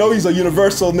being that, you know, he's a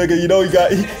universal nigga. You know, he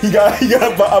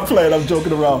got, but I'm playing, I'm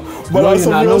joking around. But no,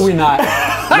 we're not.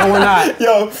 No, we're not.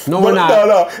 Yo, no, we're not.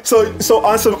 No. So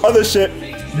on some other shit,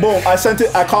 boom, I sent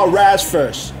it, I called Raz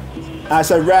first. I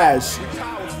said, Raz,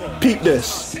 peep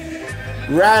this.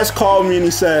 Raz called me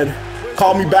and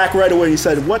called me back right away. He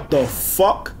said, what the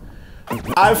fuck?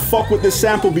 I've fucked with this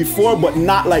sample before, but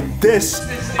not like this.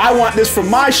 I want this for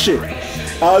my shit.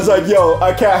 I was like, yo,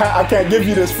 I can't give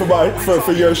you this for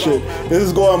your shit. This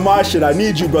is going my shit. I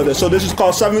need you, brother. So this is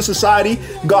called Seven Society.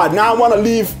 God, now I want to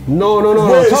leave. No.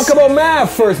 Talk about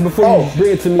M.A.V first before you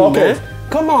bring it to me, man.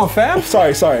 Come on, fam.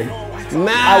 Sorry. M.A.V.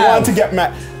 I want to get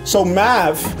M.A.V. So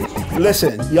M.A.V,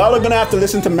 listen, y'all are gonna have to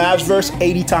listen to M.A.V's verse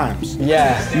 80 times.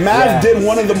 Yeah. M.A.V did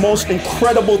one of the most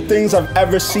incredible things I've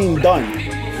ever seen done.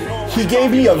 He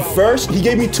gave me a verse, he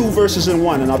gave me 2 verses in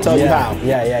one, and I'll tell you how.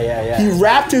 Yeah. He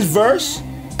rapped his verse,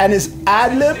 and his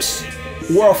ad-libs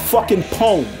were a fucking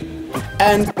poem.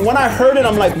 And when I heard it,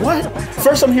 I'm like, what?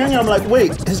 First I'm hearing it, I'm like,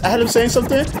 wait, is ad-lib saying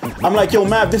something? I'm like, yo,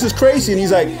 M.A.V, this is crazy. And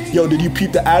he's like, yo, did you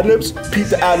peep the ad-libs? Peep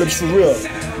the ad-libs for real.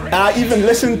 And I even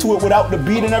listened to it without the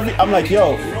beat and everything. I'm like,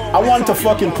 yo, I wanted to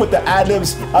fucking put the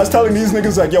ad-libs. I was telling these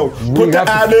niggas like, yo, put the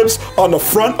ad-libs on the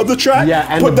front of the track,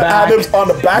 and put the ad-libs on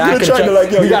the back of the track. They're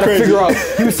like, yo, we gotta figure out,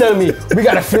 he was telling me, we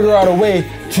gotta figure out a way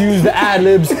to use the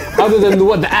ad-libs other than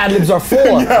what the ad-libs are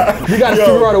for. We gotta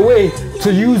figure out a way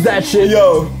to use that shit.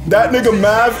 Yo, that nigga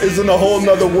M.A.V is in a whole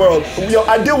nother world. Yo,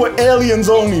 I deal with aliens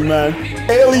only, man.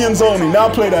 Aliens only. Now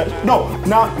play that. No,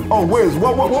 now, oh, Wiz,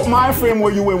 what mind frame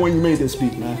were you in when you made this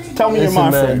beat, man? Tell me your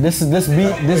mind frame.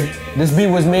 This beat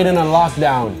was made in a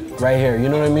lockdown right here, you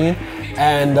know what I mean?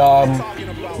 And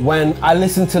when I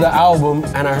listened to the album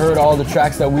and I heard all the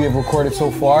tracks that we have recorded so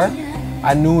far,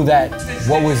 I knew that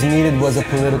what was needed was a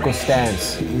political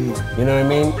stance. You know what I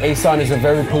mean? Asun is a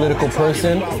very political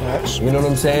person, you know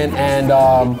what I'm saying? And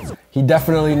he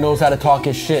definitely knows how to talk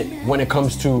his shit when it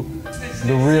comes to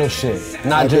the real shit,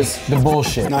 not just the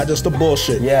bullshit. Not just the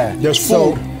bullshit. Yeah. There's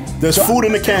food. There's food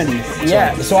in the candy.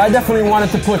 Yeah, so I definitely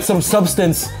wanted to put some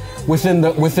substance within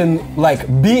like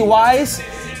beat-wise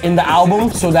in the album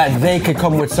so that they could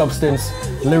come with substance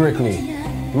lyrically.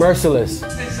 Mercilless.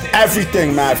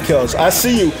 Everything M.A.V kills. I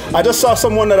see you. I just saw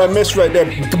someone that I missed right there.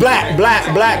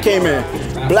 Black came in.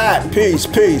 Black, peace.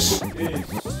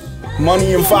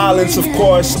 Money and violence, of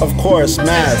course, M.A.V.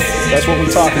 That's what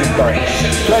we're talking about.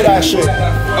 Play that shit.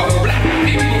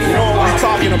 You know what we're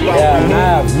talking about.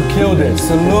 Yeah, M.A.V, you killed it.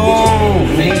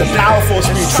 Salute. The powerful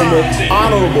speech. Salute.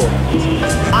 Honorable.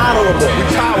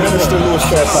 Minister Louis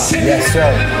Fairfax. Yes,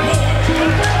 sir.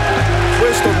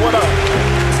 Wisdom, what up?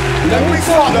 Let me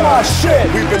talk my shit.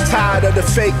 We've been tired of the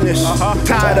fakeness,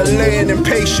 tired of laying in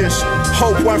patience.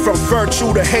 Hope went from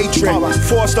virtue to hatred.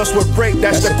 Forced us with break,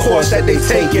 that's the course that they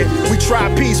take it. We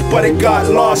tried peace, but it got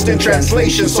lost in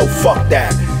translation, so fuck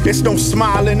that. It's no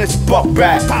smiling, it's buck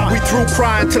back. We through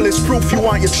crying till it's proof you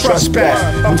want your trust back.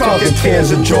 I'm talking tears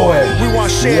of joy. We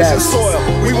want shares and soil.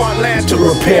 We want land to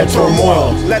repair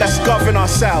turmoil. Let us govern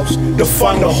ourselves,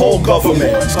 defund the whole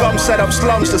government. Scum set up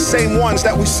slums, the same ones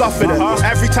that we suffered in.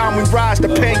 Every time we rise, the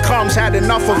pain comes, had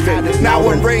enough of it. Now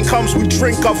when rain comes, we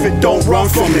drink of it, don't run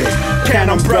from it. Can't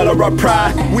umbrella our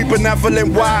pride, we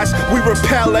benevolent wise. We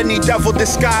repel any devil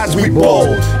disguise, we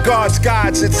bold. God's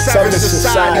guides, it severs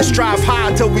society. Strive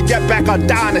high till we get back our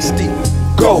dynasty.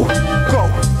 Go.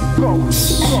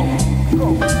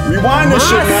 Rewind this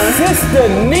shit, man. My sister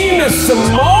Nina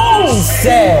Simone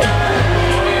said,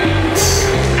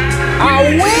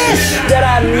 I wish that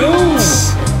I knew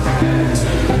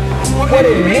what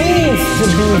it means to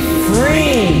be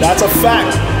free. That's a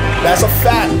fact.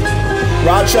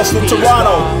 Rochester,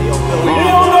 Toronto. We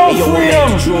don't know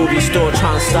freedom. Jewelry store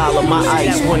trying to style up my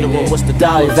ice, wondering what's the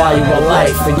dollar value of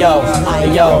life. And yo,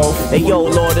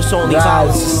 Lord, it's only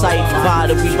violence in sight.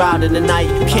 Provided we ride in the night,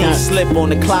 you can't slip on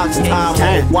the clock's time.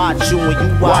 Won't watch you when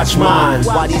you watch mine.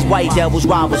 Why these white devils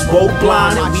rob us both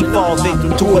blind, and we fall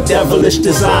victim to a devilish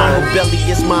design. Belly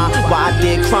is mine, why I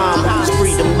did crime. Does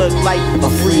freedom look like a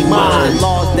free mind?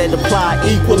 Laws that apply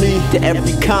equally to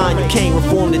every kind. You can't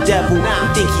reform the devil.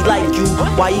 You think he like you?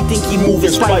 Why you think he moving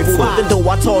spiteful? Even though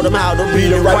I taught him how to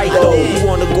read and write though. You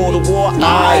wanna go to war?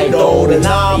 I don't, and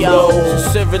I'm yo.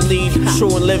 Sincerely,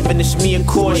 true and living, it's me and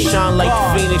course. Shine like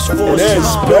the Phoenix Force. It is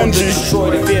Benji.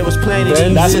 Destroy the fear was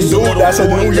planted. That's a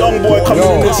new young boy coming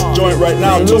in this joint right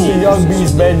now too. Salute the young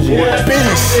beast Benji.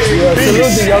 Peace.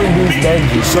 Salute the young beast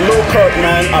Benji. Salute Kirk,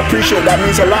 man. I appreciate that.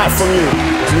 Means a lot from you.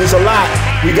 It means a lot.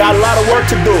 We got a lot of work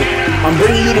to do. I'm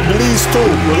bringing you to Belize too.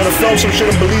 We're gonna film some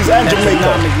shit in Belize and Jamaica.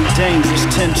 Economically dangerous,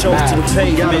 10 toes to the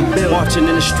pavement. Marching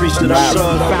in the streets of the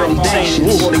sun,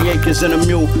 fountain, 40 acres and a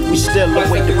mule. We still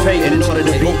await the payment in order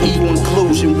to be equal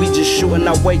inclusion. We just shooting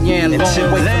our way in,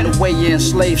 long way from the way in.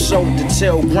 Slaves sold to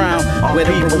till ground, where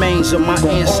the remains of my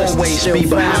ancestors still be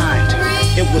behind.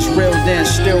 It was real then,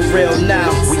 still real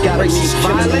now. We got races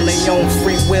killing on their own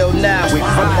free will now. I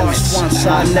marched once,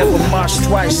 I never marched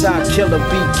twice. I kill or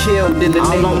be killed in the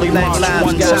name of black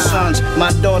lives. Got sons,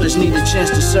 my daughters need a chance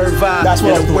to survive.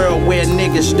 In a world where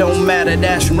niggas don't matter,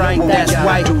 that's right, that's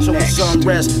right. So sun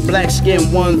rest, black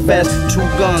skin, one vest, 2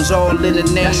 guns, all in the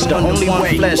name of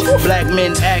one flesh. Black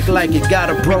men act like it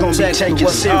gotta protect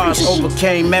what's ours.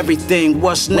 Overcame everything,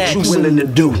 what's next? What you willing to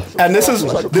do? And this is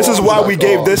why we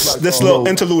gave this little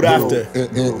interlude after.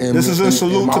 This is a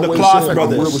salute to the Cloth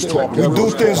Brothers. We do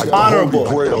things honorable.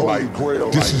 like,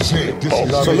 this is it.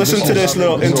 So listen to this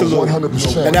little interlude.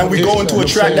 And then we go into a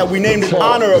track that we named in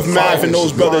honor of M.A.V and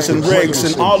those brothers and Riggs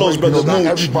and all those brothers,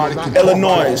 Mooch,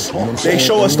 Illinois. They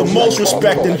show us the most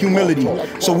respect and humility.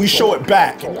 So we show it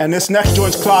back. And this next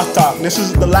joint's Cloth Talk. This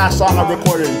is the last song I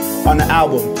recorded on the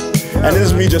album. And this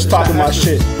is me just talking my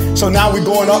shit. So now we're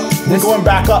going up, we're going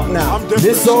back up now.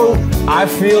 This song, I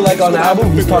feel like on the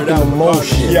album, he's talking the most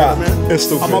shit. Yeah, it's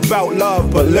stupid. I'm about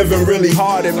love, but living really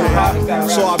hard in me.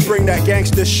 So I bring that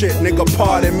gangster shit, nigga,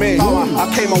 pardon me.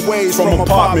 I came away from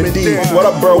apartment D. What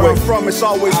up, bro? Where I'm from, it's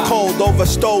always cold. Over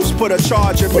stoves, put a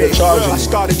charge in me. I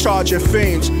started charging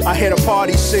fiends. I hit a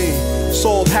party scene.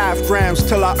 Sold half grams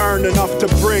till I earned enough to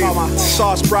breathe.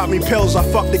 Sauce brought me pills, I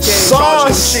fucked the game,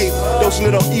 charged them cheap. Those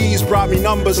little E's brought me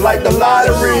numbers like the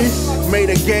lottery. Made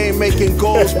a game making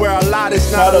goals where a lot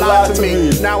is not a lot to me.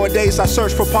 Nowadays I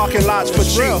search for parking lots for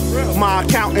cheap. My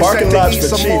accountant said to eat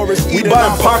some more is eating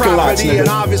out for property. And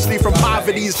obviously from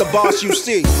poverty's the boss you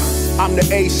see. I'm the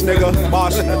ace, nigga.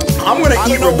 Boss. I'm gonna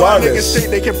eat regardless.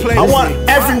 I want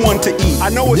everyone to eat. I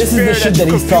know it's fair that you're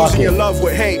confusing your love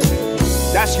with hate.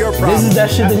 That's your problem. This is that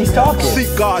shit that he's talking.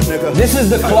 Seek God, nigga. This is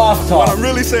the cloth talk. What I'm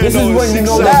really saying this is when you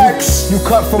know that you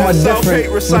cut from a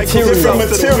different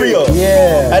material.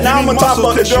 Yeah. And now I'm gonna talk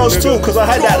about the girls too, because I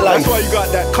had that life. That's why you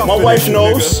got that My wife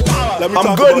knows.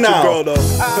 I'm good now.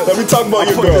 Let me talk about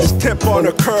your girl. This tip on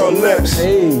her curl lips.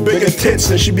 Bigger tits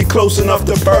and she be close enough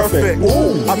to perfect.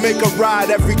 I make her ride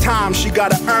every time, she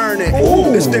gotta earn it.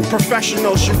 This thing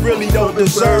professional, she really don't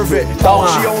deserve it.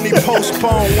 She only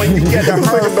postpone when you get her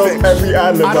perfect.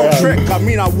 I don't trick, I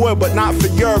mean I would, but not for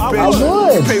your bitch. I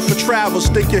would. Pay for travels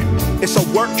thinking it's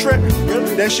a work trip.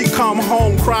 Then she come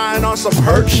home crying on some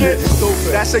hurt shit.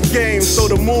 That's a game, so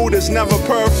the mood is never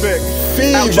perfect.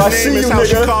 Phoebe, I see you,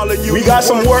 nigga. We got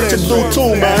some work to do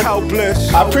too, man.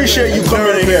 I appreciate you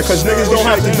coming in here, because niggas don't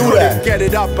have to do that.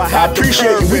 I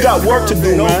appreciate you. We got work to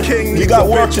do, man. We got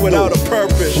work to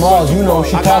do. Smalls, you know,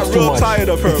 she talks too much. Tired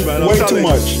of her, man. Way too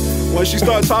much. When she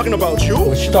started talking about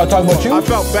you, I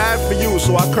felt bad for you,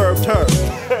 so I curved her.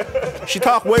 She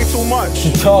talk way too much.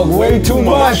 She talk way too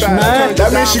much, man.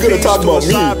 That means she gonna talk about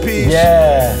me.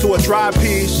 Yeah. To a dry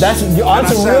piece. That's on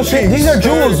some real shit. These are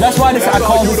jewels. That's why this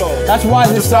That's why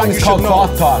this song is called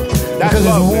Cloth Talk, because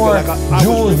it's more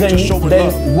jewels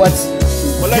than what's.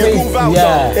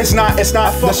 Yeah. It's not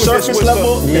the surface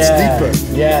level. It's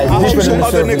deeper. Yeah. I hope some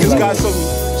other niggas got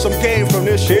some game from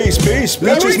this shit. Peace.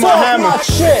 Let me my hammer.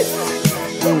 Shit.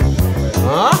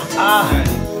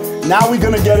 Now we're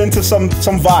gonna get into some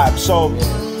vibes. So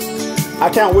I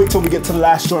can't wait till we get to the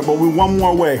last joint, but we're one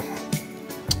more way.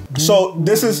 So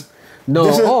this is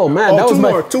oh man, that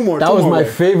was two more. That was my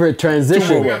favorite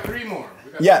transition. We got 3 more.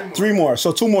 Yeah, 3 more.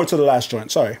 So 2 more to the last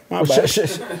joint. Sorry, my bad.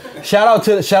 Shout out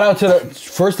to the.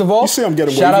 First of all, you see I'm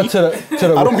getting shout wavy. out to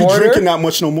the I don't recorder, be drinking that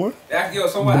much no more.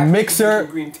 The mixer,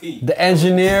 the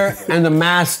engineer, and the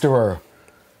masterer.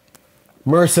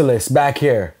 Mercilless back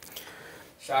here.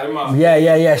 Shout him out.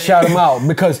 Yeah. Shout him out,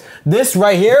 because this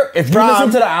right here, if you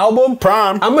listen to the album,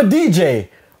 I'm a DJ.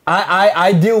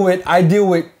 I deal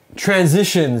with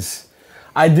transitions.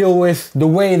 I deal with the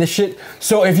way the shit.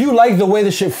 So if you like the way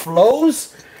the shit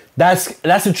flows, that's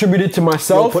attributed to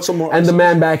myself and the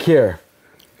man back here.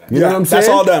 You know what I'm saying? That's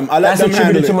all them. I let them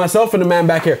attributed to myself and the man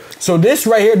back here. So this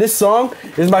right here, this song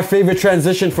is my favorite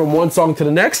transition from one song to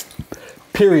the next.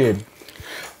 Period.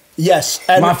 Yes,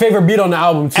 and my favorite beat on the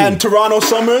album too. And Toronto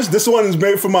Summers, this one is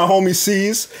made for my homie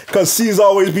C's, because C's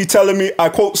always be telling me, I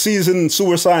quote C's in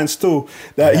Sewer Science too,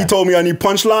 that he told me I need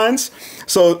punchlines.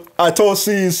 So I told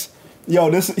C's, yo,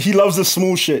 he loves the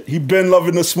smooth shit. He been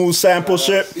loving the smooth sample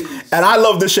shit, and I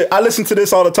love this shit. I listen to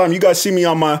this all the time. You guys see me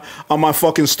on my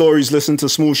fucking stories listening to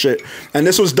smooth shit, and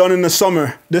this was done in the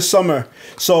summer, this summer.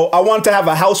 So I wanted to have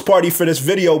a house party for this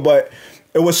video, but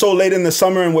it was so late in the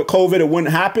summer, and with COVID, it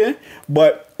wouldn't happen.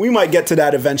 But we might get to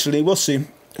that eventually. We'll see.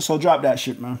 So drop that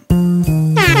shit, man. And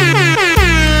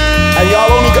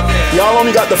y'all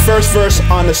only got the first verse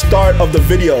on the start of the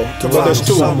video. But there's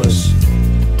 2.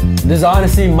 This is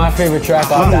honestly my favorite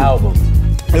track off the album.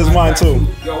 This is mine too.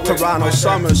 Toronto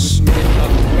Summers.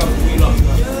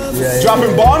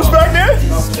 Dropping bombs back there?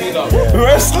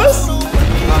 Restless?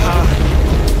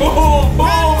 Boom,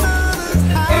 boom.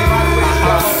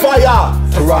 Fire!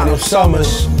 Toronto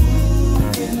Summers.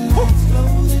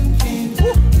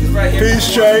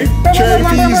 Peace, Trey. Trey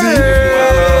Peasy.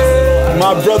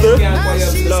 My brother.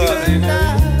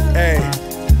 Hey.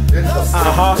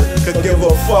 Could give a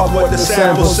fuck what the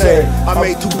samples say. I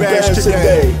made 2 bands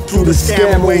today. Through the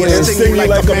scam away and sting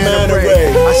like a man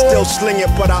array. I still sling it,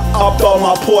 but I upped all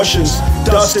my portions.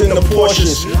 Dust in the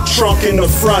Porsches, trunk in the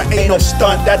front. Ain't no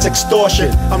stunt, that's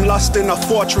extortion. I'm lust in a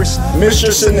fortress.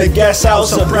 Mistress in the guest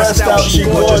house, a breast out, she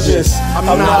gorgeous.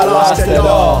 I'm not lost at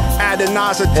all. Adding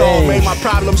Nazatol, made my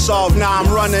problem solved. Now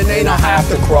I'm running, ain't I have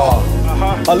to crawl.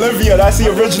 Olivia, that's the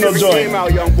original joint.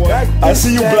 I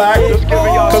see you, Black,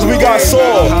 cause we got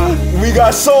soul. We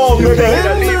got soul,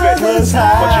 nigga. Where's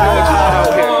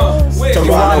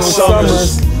Toronto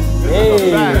Summers.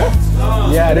 Hey.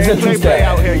 Yeah, this is a 2-step.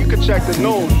 out here. You can check the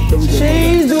news.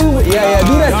 Yeah,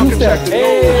 do that 2-step.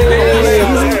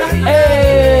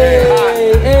 Hey.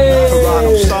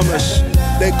 Toronto Summers.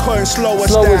 They couldn't slow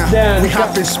us down. We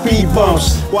hopping speed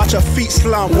bumps. Watch her feet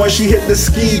slump when she hit the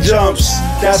ski jumps.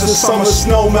 That's the summer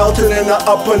snow melting in the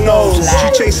upper nose. She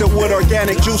chase it with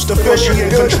organic juice to feel she in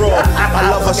control. I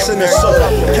love her sinner soul.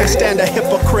 Can't stand a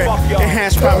hypocrite.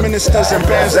 Enhanced prime ministers and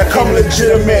bands that come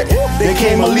legitimate. They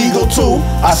came illegal too.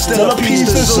 I still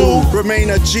appease the zoo. Remain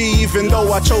a G even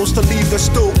though I chose to leave the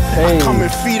stoop. I come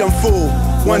and feed them food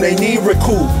when they need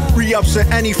recoup. Re-ups in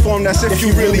any form, that's if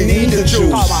you really need the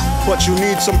juice. But you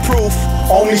need some proof.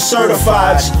 Only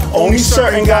certifieds, only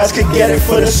certain guys can get it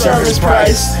for the service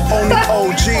price. Only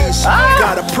OGs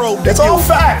got a probe. It's all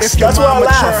facts. If your that's why I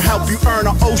mature laugh. help you earn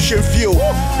an ocean view.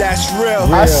 That's real.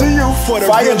 I see you. For the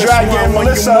Fire Dragon,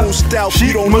 Melissa.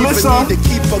 You don't Melissa. even need to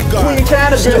keep a gun. Queen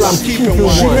Cannabis. She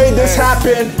made this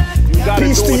happen.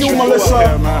 Peace to you,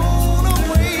 Melissa.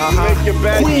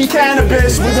 Queen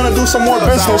Cannabis. We're gonna do some more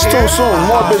business too soon.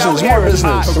 More business.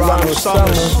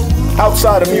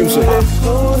 Outside of music,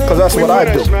 cause that's what I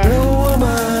do.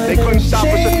 They couldn't stop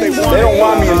us if they wanted. They don't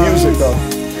want me in music though.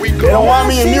 They don't want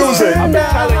me in music. I've been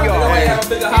telling y'all.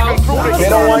 They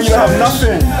don't want you to have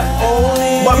nothing.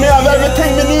 But me have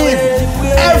everything we need.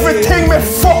 Everything me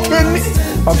fucking need.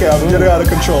 Okay, I'm getting out of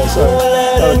control, son.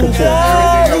 Out of control.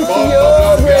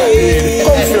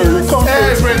 Come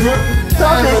here.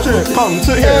 Come,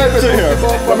 sit here.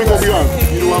 Let me go beyond.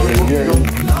 You don't want me to go?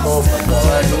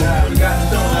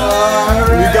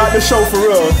 We got the show for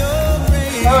real.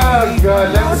 Oh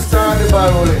God, let me start the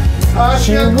Bible.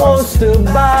 She wants to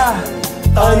buy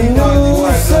a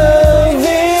new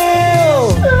Seville.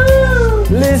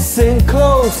 Listen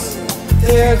close,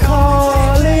 they're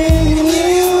calling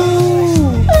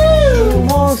you. She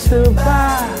wants to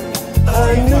buy a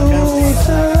new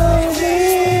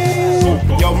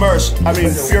Seville. Yo, Merce,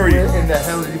 Fury. Where in the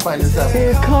hell did you find this out?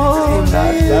 They're calling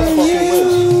That's fucking Wiz.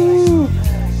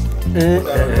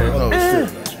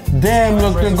 Damn,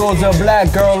 look, there goes a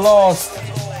black girl lost.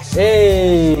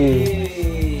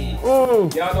 Hey.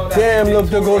 Damn, look,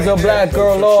 there goes a black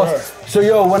girl lost. So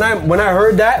yo, when I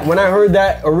heard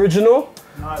that original,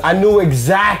 I knew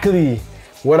exactly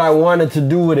what I wanted to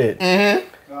do with it.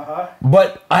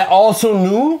 But I also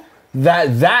knew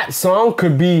that song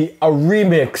could be a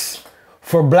remix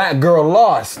for Black Girl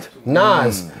Lost,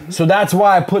 Nas. So that's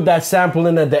why I put that sample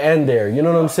in at the end there. You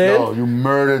know what I'm saying? No, you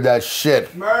murdered that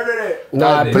shit. Murdered it. No,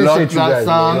 I appreciate you guys.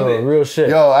 Man. No, real shit.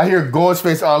 Yo, I hear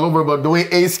Ghostface all over, but the way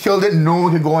Ace killed it, no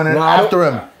one can go in and after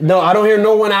him. No, I don't hear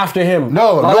no one after him.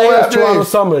 No, all no I one hear is after Toronto Ace.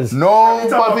 Summers.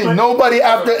 Nobody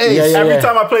after Ace. Every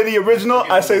time I play the original,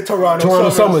 I say Toronto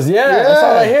Summers. Yeah, that's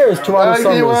all I hear is Toronto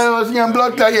Summers. I was young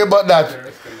blood to hear about that.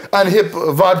 And hip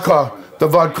vodka. The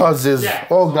vodkas is,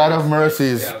 oh God of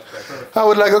mercies. I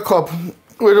would like a cup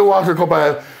with a water cup.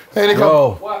 Any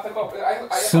cup.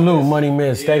 Salute, Money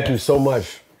Miz. Thank you so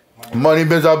much. Money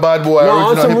Biz a bad boy. No,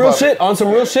 on some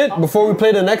real shit. Before we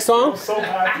play the next song,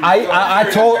 I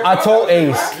told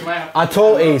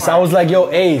Ace. I was like, yo,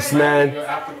 Ace, man,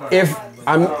 if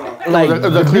I'm like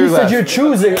the beats that you're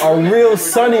choosing are real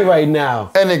sunny right now.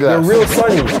 They're real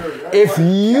sunny. If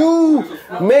you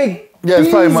make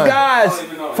these guys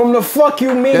from the Fuck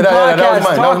You Mean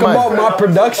podcast talk about my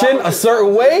production a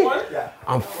certain way,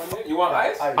 I'm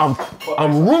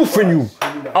roofing you.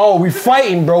 Oh, we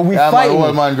fighting, bro. We fighting.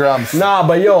 Nah,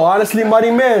 but yo, honestly, Money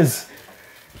Miz,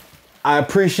 I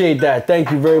appreciate that.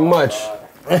 Thank you very much.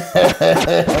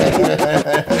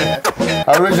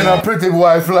 Original pretty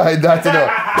boy fly that, you know.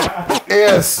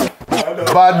 Yes.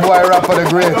 Bad boy rapper the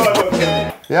great.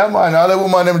 Yeah, man. All the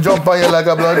women them jump on you like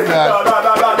a blood clot.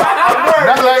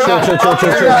 Not like that.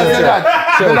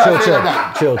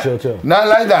 Chill. Not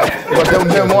like that. But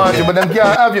them want you, but them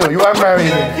can't have you. You are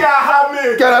married. Can't have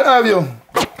me. Cannot have you.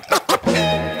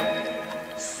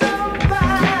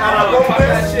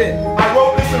 And I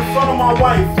wrote this in front of my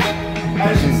wife.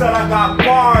 And she said, I got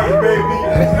bars, baby.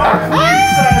 My queen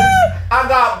said, I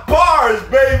got bars,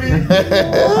 baby.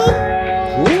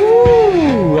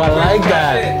 Woo! Ooh, I like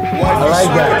that. I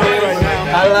like that.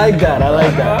 I like that. I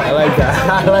like that. I like that.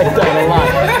 I like that a lot.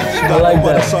 I like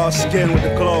that. It's all skin with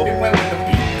the glow. And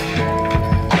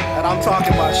I'm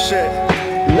talking about shit.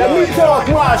 Let me talk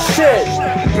my shit.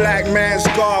 Black man's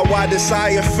guard, why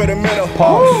desire for the middle?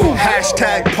 Pause.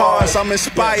 Hashtag pause, I'm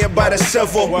inspired by the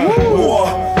civil war.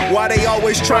 Why they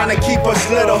always trying to keep us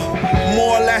little?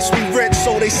 More or less we rich,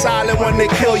 so they silent when they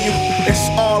kill you. It's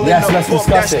all in the book,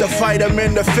 that's the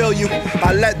vitamin to fill you.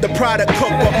 I let the product cook,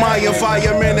 but my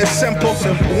environment is simple.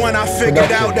 When I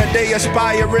figured out that they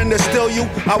aspiring to steal you,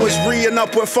 I was reeing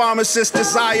up with pharmacists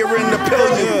desiring to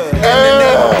pill you. And the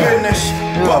name of business,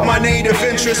 but my native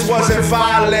interest wasn't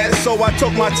violent, so I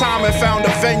took my time and found a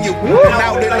venue and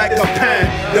out it like a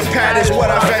pen. The pad is what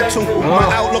I vent to. My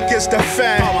outlook is the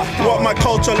fan. What my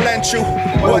culture lent you.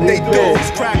 What they do,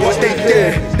 what they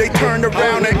did. They turned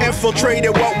around and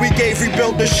infiltrated what we gave.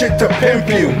 Rebuilt the shit to pimp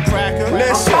you.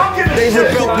 Listen, they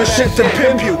rebuilt the shit to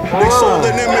pimp you. They sold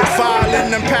an image file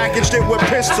and then packaged it with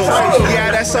pistols.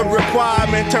 Yeah, that's a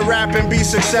requirement to rap and be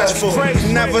successful.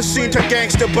 Never seen a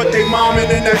gangster, but they mom it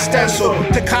in that stencil.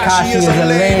 Takashi is a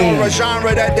lane or a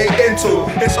genre that they into.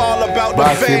 It's all about the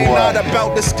fame, not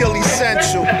about the skill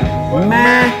essential.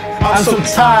 Man, I'm so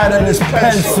tired of this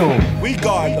pencil. We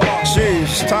got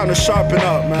jeez, time to sharpen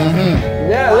up, man.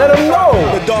 Yeah, let them know.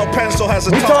 The dog pencil has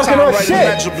a tough time writing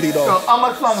legibly, though. How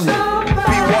much longer? Be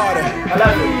water.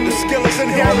 The skill is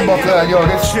inherent. Yo,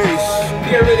 this jeez.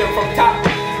 Get rid of it from top.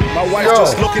 My wife's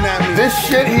just looking at me. This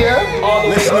shit here.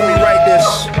 Listen to me write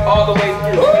this. All the way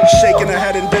through. Shaking her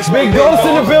head in disbelief. Big ghost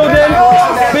in the building.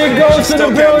 Big ghost in the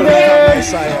building.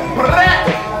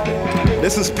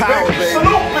 This is power, baby.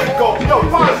 Salute, Big Ghost. Yo,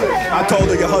 pause it. I told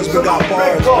her your husband got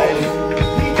bars, baby.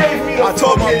 He gave me the I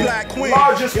told my black queen.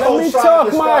 largest Let me co-sign talk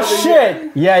this my time of the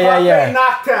shit. year. Yeah.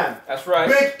 Knock 10. That's right.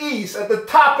 Big East at the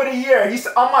top of the year. He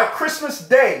said on my Christmas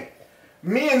day,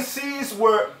 me and C's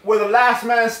were the last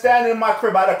man standing in my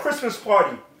crib at a Christmas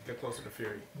party. Get closer to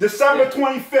Fury. December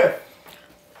 25th.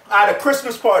 At a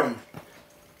Christmas party.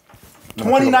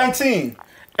 2019.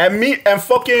 And me and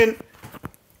fucking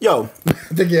me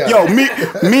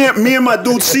and my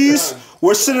dude C's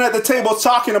were sitting at the table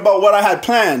talking about what I had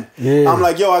planned. Yeah. I'm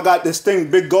like, yo, I got this thing,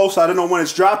 Big Ghost. I don't know when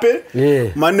it's dropping.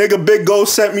 Yeah. My nigga Big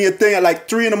Ghost sent me a thing at like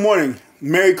 3 in the morning.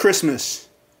 Merry Christmas.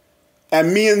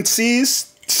 And me and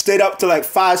C's stayed up to like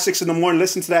 5, 6 in the morning,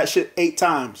 listened to that shit 8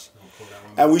 times.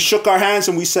 And we shook our hands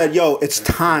and we said, yo, it's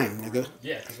time, nigga.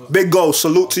 Big Ghost,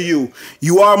 salute to you.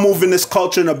 You are moving this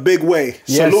culture in a big way.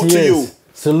 Salute to you.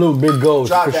 Salute, Big Ghost,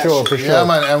 Drop for that sure, shit. for sure. Yeah,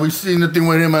 man, and we seen the thing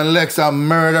with him and Lex and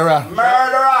Murderer.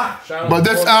 But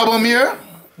this album here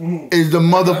is the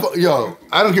motherfucker. Yo,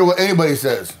 I don't care what anybody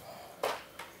says.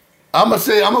 I'm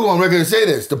gonna go on record and say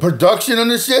this. The production on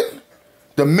this shit,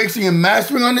 the mixing and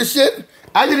mastering on this shit,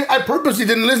 I purposely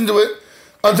didn't listen to it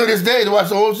until this day to watch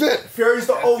the whole shit. Fury's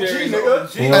the OG, nigga.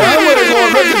 And I'm gonna go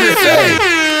on record and say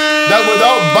that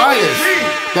without bias,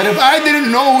 that if I didn't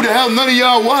know who the hell none of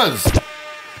y'all was,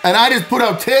 and I just put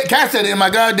up cassette in my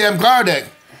goddamn car deck,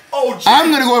 I'm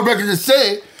gonna go on record and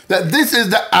say that this is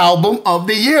the album of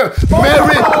the year.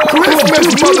 Merry Christmas,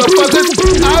 motherfuckers.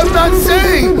 I'm not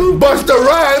saying Busta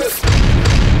Rhymes,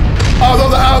 although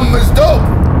the album is dope.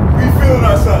 We feeling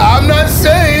ourselves. I'm not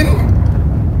saying,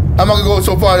 I'm not gonna go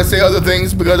so far to say other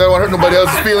things because I don't want to hurt nobody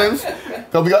else's feelings.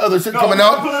 Because we got other shit coming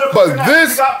out. But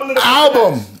this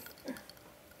album,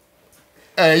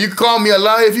 and you can call me a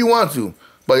liar if you want to,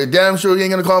 but you're damn sure you ain't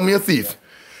gonna call me a thief,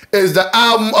 is the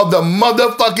album of the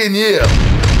motherfucking year.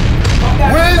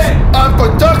 Wiz on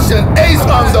production, Ace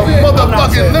on the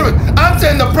motherfucking lyrics. I'm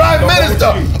saying the Prime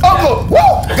Minister, Uncle,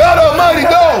 woo, God Almighty,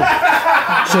 no.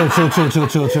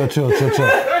 Chill.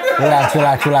 Relax. The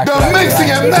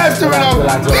mixing and mastering of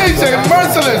DJ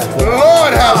Mercilless.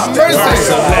 Lord have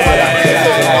mercy.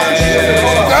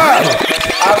 God. I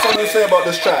have something to say about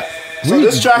this track. So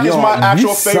this track is my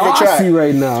actual favorite track.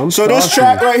 Right now. So this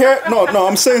track right here, no,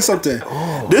 I'm saying something.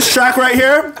 This track right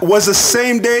here was the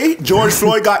same day George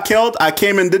Floyd got killed. I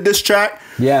came and did this track.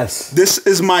 Yes. This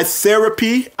is my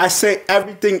therapy. I say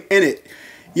everything in it.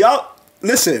 Y'all,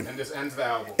 listen. And this ends the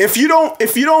album. If you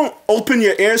don't open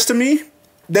your ears to me,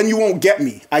 then you won't get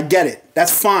me. I get it.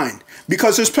 That's fine.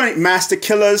 Because there's plenty. Master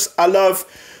Killers. I love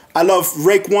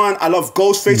Raekwon. I love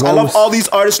Ghostface. I love all these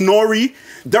artists. Nori.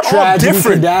 They're all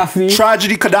different.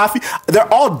 Tragedy Gaddafi.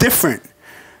 They're all different.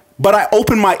 But I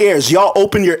open my ears. Y'all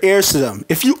open your ears to them.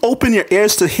 If you open your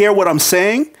ears to hear what I'm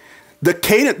saying, the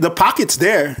cadence, the pocket's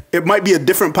there. It might be a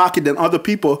different pocket than other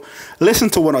people.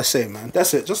 Listen to what I say, man.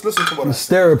 That's it. Just listen to what I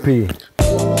say. Therapy.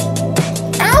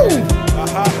 Ow!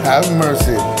 Have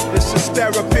mercy. This is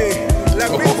therapy.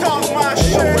 Let me talk my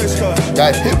shit.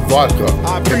 That hip vodka.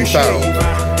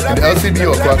 £3. In the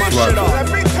LCBO across Toronto.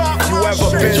 You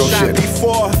ever been shot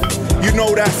before? You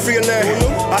know that feeling.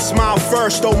 I smile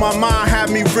first, though my mind had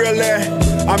me reeling.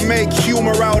 I make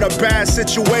humor out of bad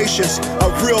situations. A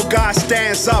real guy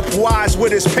stands up, wise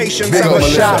with his patience. Big Ever old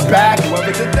shot Melissa. back?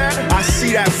 I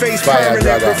see that face Fire, permanent.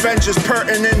 brother. Revenge is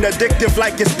pertinent, addictive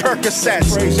like it's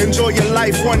Percocets. Enjoy your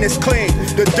life when it's clean.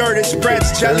 The dirt it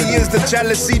spreads. Jelly is the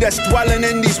jealousy that's dwelling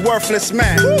in these worthless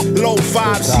men. Low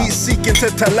vibes, he's seeking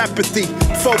to telepathy.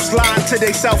 Folks lying to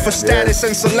they self for status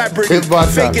and celebrity.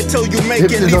 Fake it till you make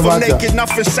it, leave them naked,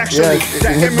 nothing sexually.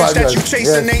 That image that you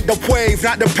chasing ain't the wave,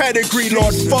 not the pedigree,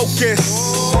 Lord.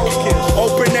 Focus.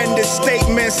 Open-ended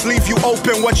statements leave you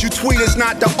open. What you tweet is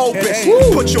not the opus.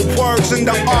 Put your words in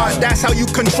the art, that's how you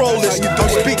control this. I'm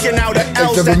speaking out of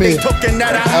L's that they took and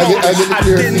that I know. I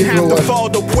didn't have to fall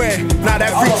to win. Not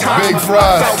every time.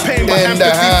 I felt pain, but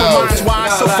empathy for mine's why I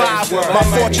survive. My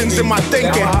fortunes in my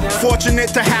thinking. Fortunate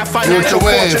to have financial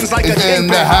fortunes like a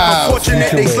kingpin.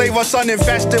 Unfortunate they slave us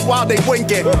uninvested while they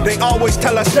winking. They always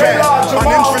tell us spend.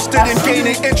 Uninterested in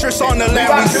gaining interest on the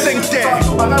land we sink there.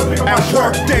 And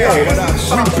worked there.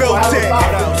 We built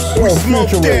it. We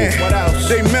smoked it.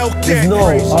 They milked it.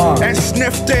 And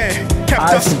sniffed it.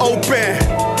 Kept us open.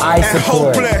 And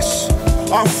hopeless.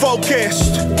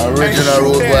 Unfocused. Original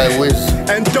road by Wiz.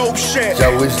 And dope shit.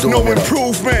 Wisdom No Bunitall.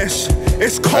 improvements.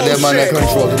 It's cold And them man shit. that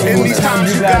control the In these moon.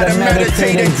 times you gotta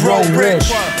meditate and grow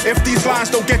rich. If these lines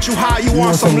don't get you high, you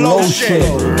want some low shit.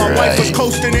 My wife was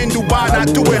coasting in Dubai,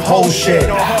 not doing whole shit.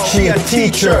 She a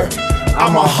teacher.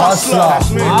 I'm a hustler.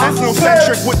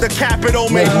 Ethnocentric with the capital,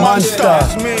 make monster.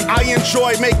 I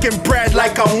enjoy making bread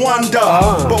like a wonder.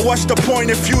 But what's the point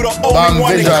if you the only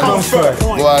one in comfort?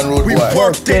 We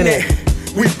worked in it.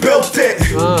 We built it.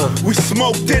 We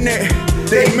smoked in it.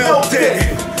 They milked it.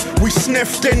 We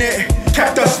sniffed in it.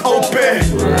 Kept us open.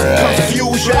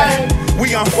 Confusion.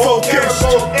 We unfocused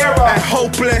and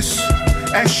hopeless.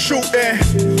 And shooting.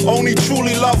 Only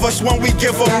truly love us when we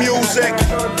give them music.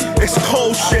 It's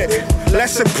cold shit.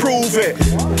 Let's improve it.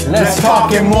 Let's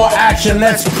talk in more action.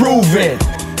 Let's prove it.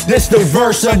 This the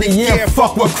verse of the year.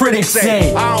 Fuck what critics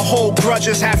say. I don't hold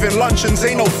grudges. Having luncheons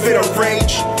ain't no fit of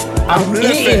rage. I'm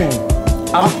living.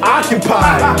 I'm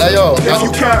occupied. Now yo, If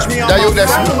you catch me, I'm that you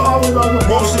that's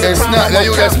most of the time. that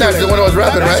you that SNACKZ the one who was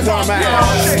rapping, right?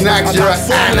 SNACZ, you're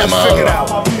an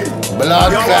animal.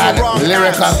 Blood clad,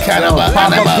 lyrical cannibal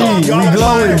animal. We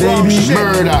glowing, baby.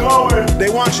 Murder. They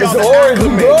want y'all It's to orange,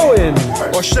 we acclimate. glowing.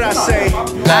 Or should I say,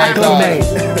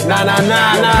 Acclimate. Nah, nah,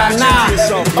 nah, nah,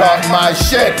 nah. Talk my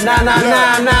shit. Nah, nah,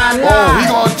 nah, nah, Oh, nah. we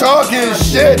gon' talk his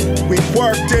shit. we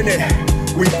worked in it,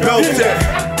 we built it,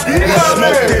 we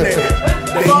smoked in it,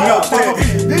 they milked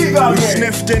it, we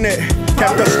sniffed in it,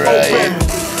 kept us open.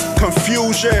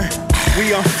 Confusion,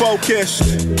 we unfocused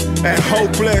and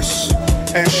hopeless.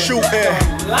 And shooting.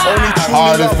 Only truly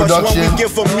Hardest love us when production. we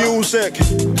give them music.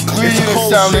 Cleanest cold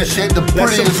sounding shit. shit, the Let's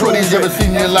prettiest improve footage you ever it. seen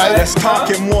in your life. Let's talk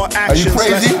in more actions.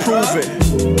 crazy? Let's prove it.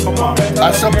 Come on.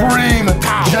 A supreme,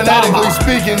 genetically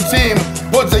speaking team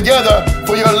put together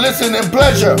for your listening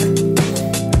pleasure.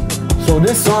 So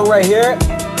this song right here,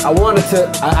 I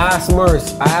asked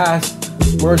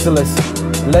Mercilless,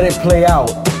 let it play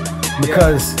out.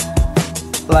 Because,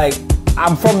 like,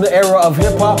 I'm from the era of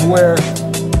hip hop where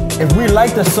if we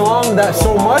like the song that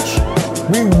so much,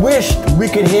 we wished we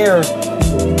could hear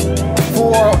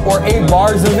 4 or 8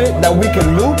 bars of it that we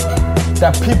can loop,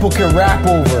 that people can rap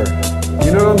over.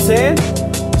 You know what I'm saying?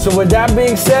 So with that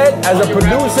being said, as a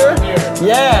producer,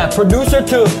 producer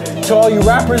to all you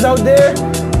rappers out there,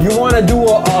 you want to do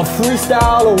a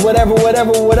freestyle or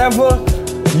whatever,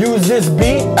 use this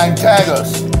beat. And tag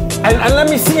us. And let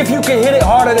me see if you can hit it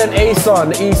harder than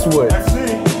Asun Eastwood.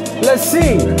 Let's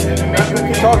see.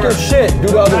 Talk your shit. Do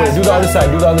the other way. Do the other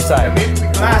side. Do the other side.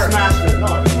 Last master. No,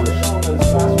 I just want to show them the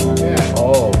last one. Yeah.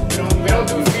 Oh. We don't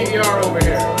do CDR over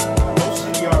here. No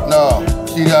CDR. No,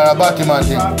 CDR a Batman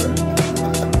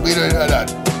thing. We don't do that.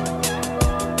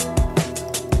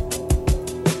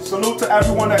 Salute to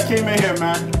everyone that came in here,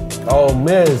 man. Oh,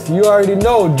 Miz, you already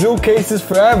know. Drew cases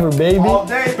forever, baby. All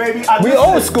day, baby. We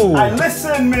old school. I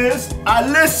listen, Miz. I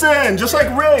listen. Just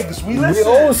like Riggs. We listen. We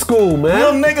old school, man.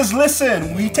 Real niggas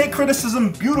listen. We take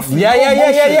criticism beautifully.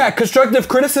 Yeah. Constructive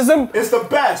criticism. It's the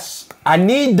best. I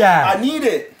need that. I need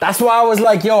it. That's why I was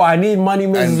like, yo, I need Money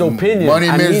Miz's opinion.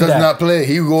 Money Miz does that. not play.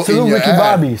 He go Salute in your Ricky ad.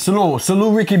 Bobby.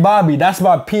 Salute Ricky Bobby. That's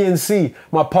my PNC,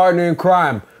 my partner in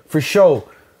crime, for sure.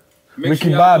 Make Ricky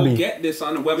sure y'all Bobby. go get this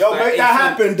on the website. Yo, make that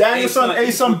happen. Danielson,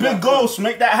 Asun, Big Ghost.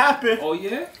 Make that happen. Oh,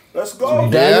 yeah? Let's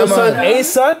go. Danielson,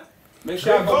 Asun. Make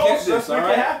sure y'all go get this, Let's all make it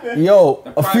right? happen. Yo,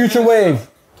 a future wave.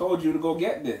 told you to go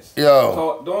get this. Yo. So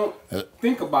don't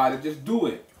think about it, just do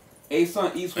it.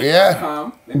 Asun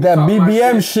Eastwood.com. Yeah. That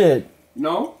BBM shit.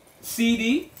 No.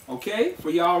 CD, okay, for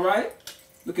y'all, right?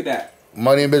 Look at that.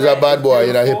 Money is a bad boy,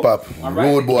 you know, hip hop.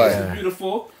 Rude boy. The is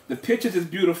beautiful. The pictures is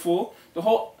beautiful. The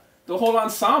whole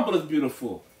ensemble is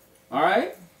beautiful. All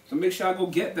right. So make sure I go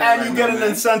get that. And you get an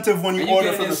incentive when you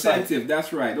order from the site. Incentive.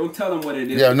 That's right. Don't tell them what it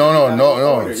is. Yeah,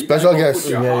 no. Special guest.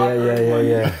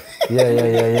 Yeah.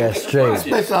 Straight.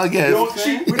 Special guest.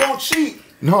 We don't cheat.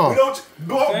 No. We don't.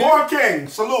 Born King.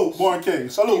 Salute. Born King.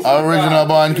 Salute. Original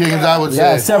Born Kings, I would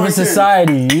say. Yeah, Seven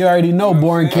Society. You already know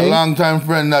Born King. A long time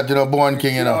friend that, you know, Born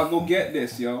King, you know. Y'all go get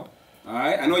this, yo. All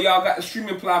right. I know y'all got the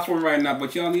streaming platform right now,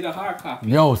 but y'all need a hard copy.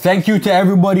 Yo, thank you to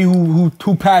everybody who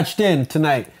patched in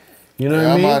tonight. You know what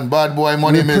I mean? Yeah, man. Bad boy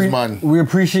money miss, man. We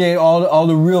appreciate all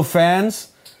the real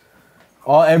fans.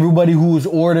 Everybody who's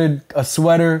ordered a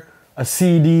sweater, a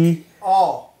CD.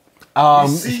 We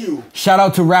see you. Shout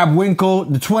out to Rap Winkle,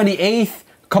 the 28th,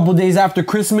 a couple days after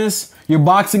Christmas. Your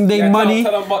Boxing Day money.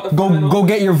 Tell them about the go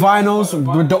get your vinyls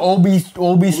with the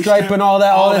OB stripe and all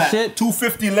that shit.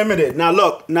 250 limited. Now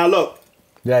look.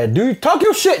 Yeah, dude, talk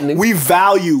your shit, nigga. We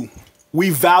value.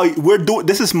 We're doing.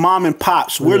 This is mom and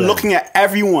pops. We're looking at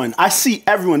everyone. I see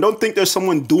everyone. Don't think there's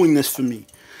someone doing this for me.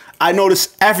 I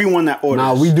notice everyone that orders.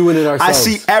 Nah, we doing it ourselves. I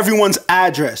see everyone's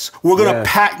address. We're gonna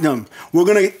pack them. We're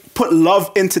gonna put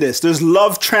love into this. There's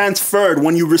love transferred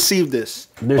when you receive this.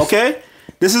 Okay?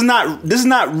 This is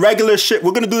not regular shit.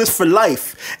 We're gonna do this for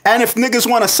life. And if niggas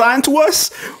wanna sign to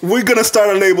us, we're gonna start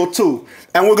a label too.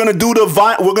 And we're gonna do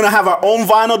we're gonna have our own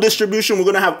vinyl distribution. We're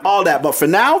gonna have all that. But for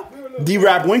now,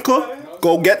 D-Rap Winkle,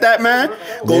 go get that, man.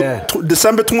 Go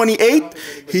December 28th.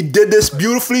 He did this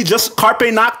beautifully. Just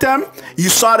Carpe knocked him. You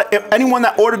saw that. If anyone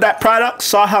that ordered that product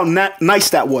saw how nice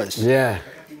that was. Yeah.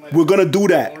 We're gonna do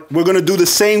that. We're gonna do the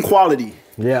same quality.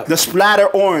 Yeah. The splatter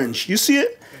orange. You see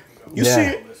it? You see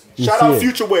it? Shout out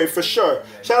Future Wave for sure.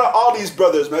 Shout out all these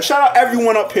brothers, man. Shout out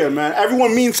everyone up here, man.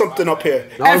 Everyone means something up here.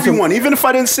 Everyone, even if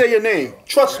I didn't say your name.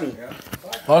 Trust me.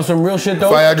 On some real shit though.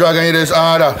 Fire Dragon, it is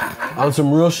order. On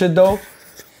some real shit though.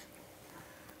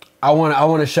 I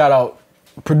wanna shout out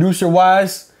producer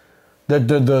wise,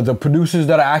 the producers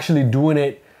that are actually doing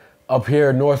it up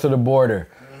here north of the border.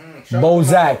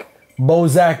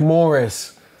 Bozak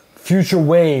Morris, Future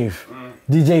Wave,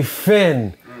 DJ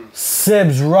Finn,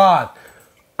 Sibs Rock.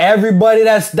 Everybody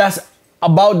that's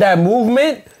about that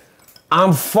movement,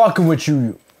 I'm fucking with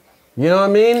you. You know what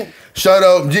I mean? Shout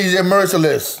out DJ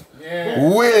Mercilless.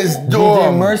 Wisdom.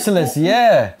 DJ Mercilless,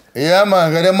 yeah. Yeah,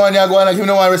 man. The money I go and give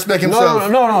no one respect himself.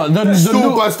 No. The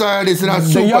superstar, this is not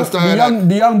superstar.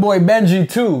 The young boy Benji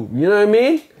too. You know what I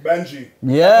mean? Benji.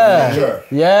 Yeah.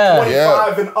 Yeah.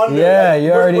 25 and under. Yeah,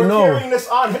 you already know. We're carrying this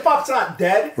on. Hip hop's not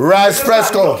dead. Raz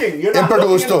Fresco. You're not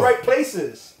looking in the right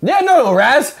places. Yeah, no,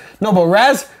 Raz. No, but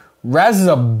Raz is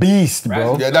a beast,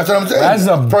 bro. Yeah, that's what I'm saying. Raz is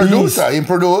a producer. He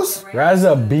produce. Raz is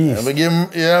a beast. And we give him,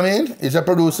 you know what I mean? He's a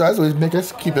producer, so he make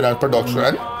us keep it on production.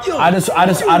 I just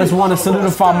want to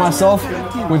solidify myself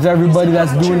with everybody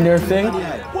that's doing their thing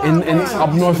in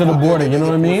up north of the border. You know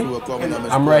what I mean?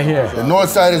 I'm right here. The north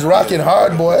side is rocking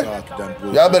hard, boy.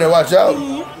 Y'all better watch out.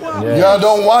 Y'all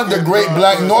don't want the great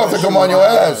black north to come on your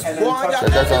ass.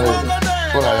 That's all it is.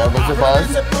 Hold on, y'all better pause.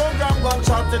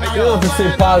 You don't have to say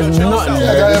pause nothing.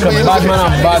 Because bad man are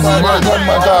bad man. Good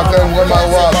man talk and good man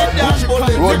walk.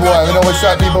 Road boy, we know we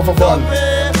shot people for fun.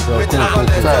 Sorry. We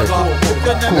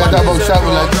talk about shot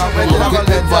with like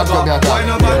take vodka got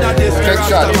take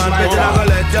shot.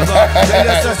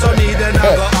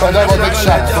 So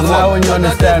now when you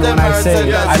understand when I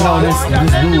say I know this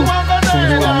dude who's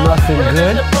doing nothing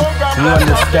good, you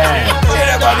understand.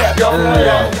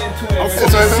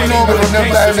 So if you know from them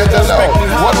time they tell now,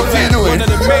 what was he doing? One of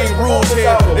the main rules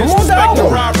here is respect the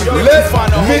robbery.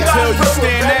 Find a hotel you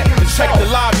stand at and check the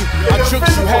lobby. I juked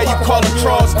you, had you call it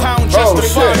Charlestown just to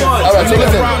find him. Alright, so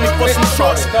listen. For some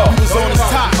shorts, he was on his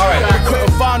top. We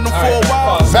couldn't find him for a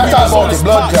while. That's about the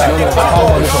blood clot.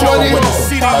 Show me in the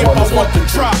city if I want to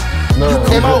drop. You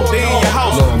come out, they in your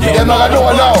house. Yeah, no, I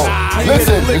know.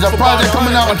 Listen, there's a project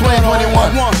coming out in 2021.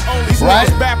 Right?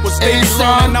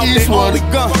 Asun Eastwood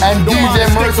and DJ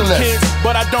Mercilless.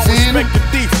 See?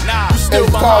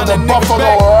 It's called the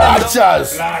Buffalo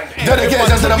Ratchers.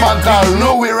 Dedication to the man called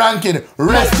Louis Rankin.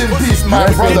 Rest in peace, my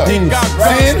brother. See?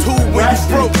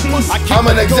 I'm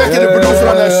an executive producer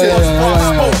on that shit.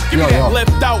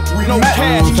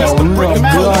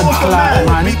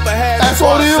 That's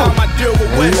all to you.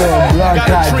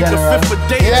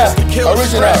 Yeah,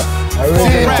 original.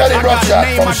 See, Charlie Brockshot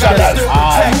from Shadows.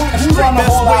 Who's on the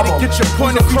whole album? Get your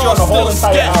point across. The whole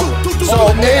entire album. So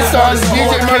Asun,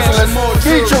 DJ Mercilless,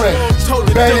 featuring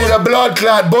Benny the Blood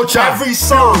Clot Butcher. Every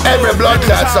song. Every Blood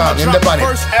Clot song in the bunny.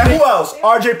 And who else?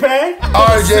 RJ Payne?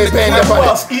 RJ Payne the And who bunny.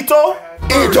 else? Ito?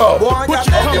 Ito.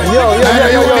 Yo.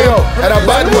 And a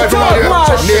bad boy from out here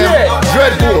named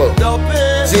DREADPOOL.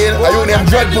 See, you named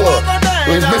DREADPOOL.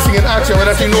 He's missing in action. We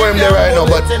don't know him there right now,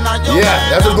 but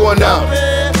yeah, that's what's going down.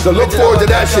 So look forward to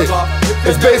that shit.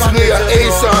 It's basically an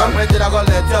A-song,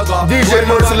 DJ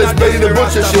Mercilless, Benny the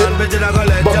Butcher shit,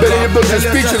 but Benny the Butcher's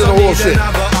featured in the whole shit.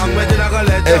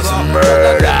 It's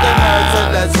murder.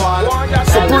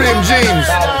 Supreme Jeans.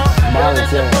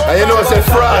 And you know I said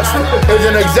Frost is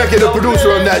an executive producer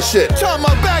on that shit. You know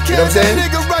what I'm saying?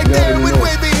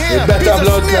 It's better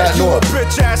blood clot north.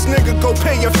 Bitch ass nigga, go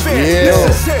pay your fare. Yeah.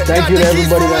 Thank you to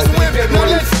everybody that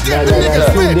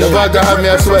tuned The in. Vodka have me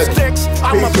a sweat.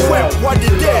 I'm a quip, what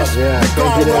it is.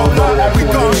 Thank you to everybody that We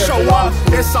tuned gon' in. show up.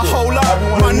 It's a whole up,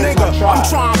 my nigga. I'm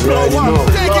trying to blow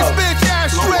up. Take his bitch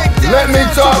ass straight down. Let me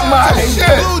talk my shit.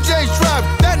 Blue Jays drive.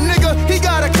 That nigga, he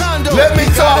got a condo. Let me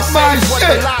talk my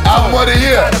shit. I'm what it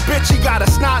is. Got a bitch, he got a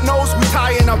snot nose. We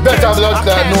tying up Better kids. blood I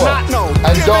clot cannot know. north.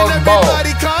 And Giving don't bow.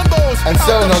 everybody combos. And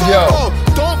sell no girl.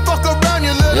 Don't fuck around,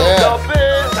 you little Yeah.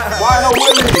 Why no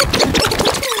Willie?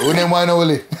 Who named Wino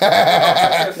Willie?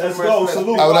 Let's go.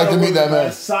 Salute. I would like to Why no meet that Willie,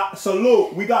 man.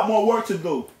 Salute. We got more work to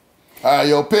do. Alright,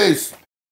 yo, peace.